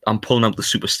I'm pulling out the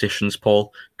superstitions,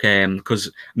 Paul,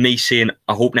 because me saying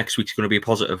I hope next week's going to be a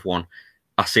positive one.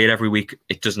 I say it every week.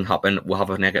 It doesn't happen. We'll have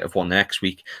a negative one next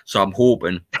week. So I'm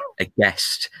hoping a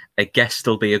guest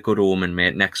will be a good omen,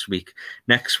 mate. Next week,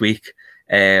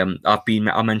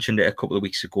 I mentioned it a couple of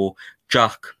weeks ago.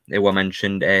 Jack, who I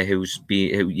mentioned, who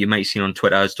you might have seen on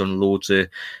Twitter, has done loads of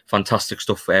fantastic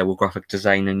stuff with graphic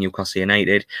design in Newcastle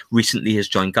United. Recently, has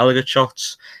joined Gallagher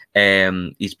Shots.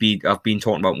 I've been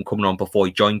talking about him coming on before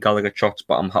he joined Gallagher Shots,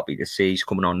 but I'm happy to say he's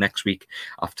coming on next week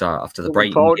after the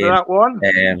Brighton game. That one.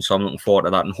 So I'm looking forward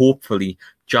to that, and hopefully,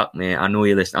 Jack, mate, I know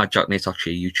you listen. Jack, mate's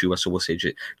actually a YouTuber, so we'll say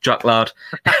Jack, lad.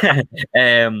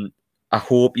 I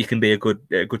hope you can be a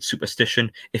good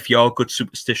superstition. If you're a good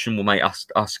superstition, we might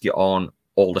ask you on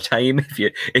all the time.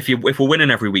 If we're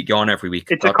winning every week, you're on every week.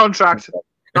 It's a contract.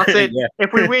 That's it. Yeah.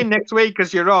 If we win next week,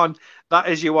 because you're on, that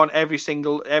is you on every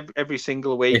single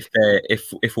week.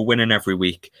 If we're winning every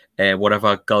week,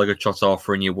 whatever Gallagher Shots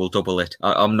offering you, we'll double it.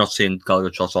 I'm not saying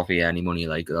Gallagher Shots offer you any money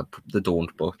like that. They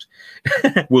don't, but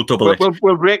we'll double it.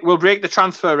 We'll break the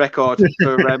transfer record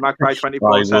for Magpie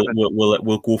 24/7.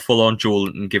 We'll go full on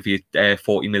Joel and give you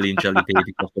 40 million jelly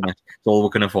baby customers. That's all we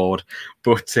can afford.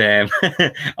 But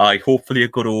hopefully a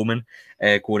good omen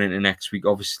going into next week.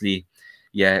 Obviously.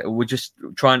 Yeah, we're just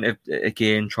trying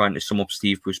to sum up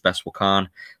Steve Bruce best we can.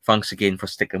 Thanks again for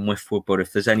sticking with us. But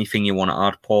if there's anything you want to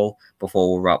add, Paul,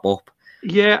 before we wrap up.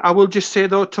 Yeah, I will just say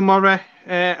though, tomorrow,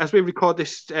 as we record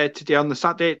this today on the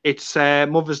Saturday, it's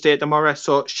Mother's Day tomorrow.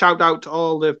 So shout out to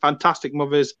all the fantastic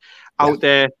mothers out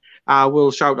there. I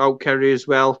will shout out Kerry as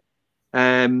well.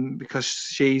 Because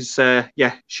she's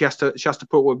she has to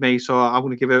put with me, so I'm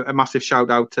going to give a massive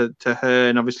shout out to her,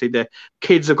 and obviously the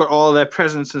kids have got all their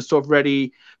presents and stuff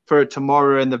ready for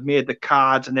tomorrow, and they've made the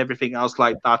cards and everything else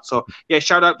like that. So yeah,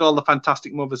 shout out to all the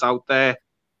fantastic mothers out there.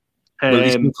 Well,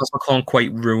 these because I can't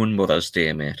quite ruin Mother's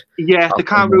Day, mate. Yeah, they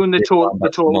can't ruin the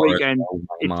total weekend.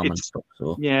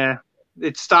 Yeah.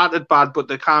 It started bad, but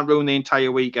they can't ruin the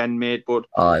entire weekend, mate. But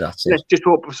that's it. Let's just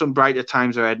hope for some brighter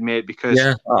times ahead, mate, because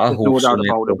there's no doubt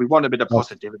about it. We want a bit of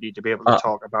positivity to be able to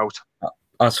talk about.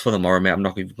 As for tomorrow, mate, I'm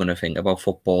not even going to think about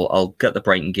football. I'll get the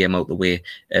Brighton game out the way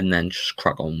and then just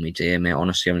crack on with my day, mate.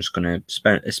 Honestly, I'm just going to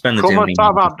spend the day on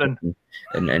Southampton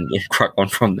and crack on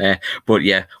from there. But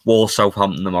yeah, Wall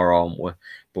Southampton tomorrow, aren't we?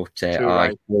 But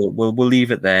we'll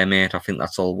leave it there, mate. I think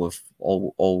that's all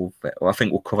I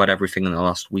think we've covered everything in the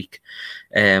last week.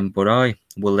 But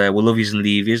we'll love yous and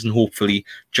leave yous, and hopefully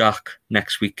Jack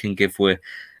next week can give we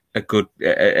a good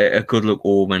look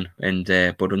omen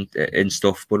and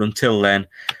stuff. But until then,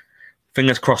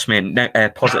 fingers crossed, mate.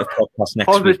 Positive podcast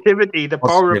next week. The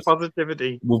power of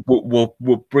positivity.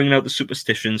 We're bringing out the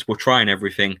superstitions. We're trying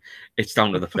everything. It's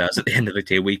down to the players. At the end of the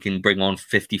day, we can bring on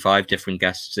 55 different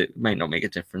guests. It might not make a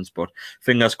difference, but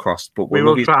fingers crossed. But we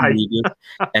will try.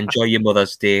 Enjoy your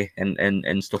Mother's Day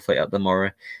and stuff like that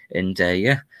tomorrow. And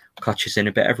catch us in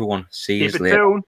a bit, everyone. See you later.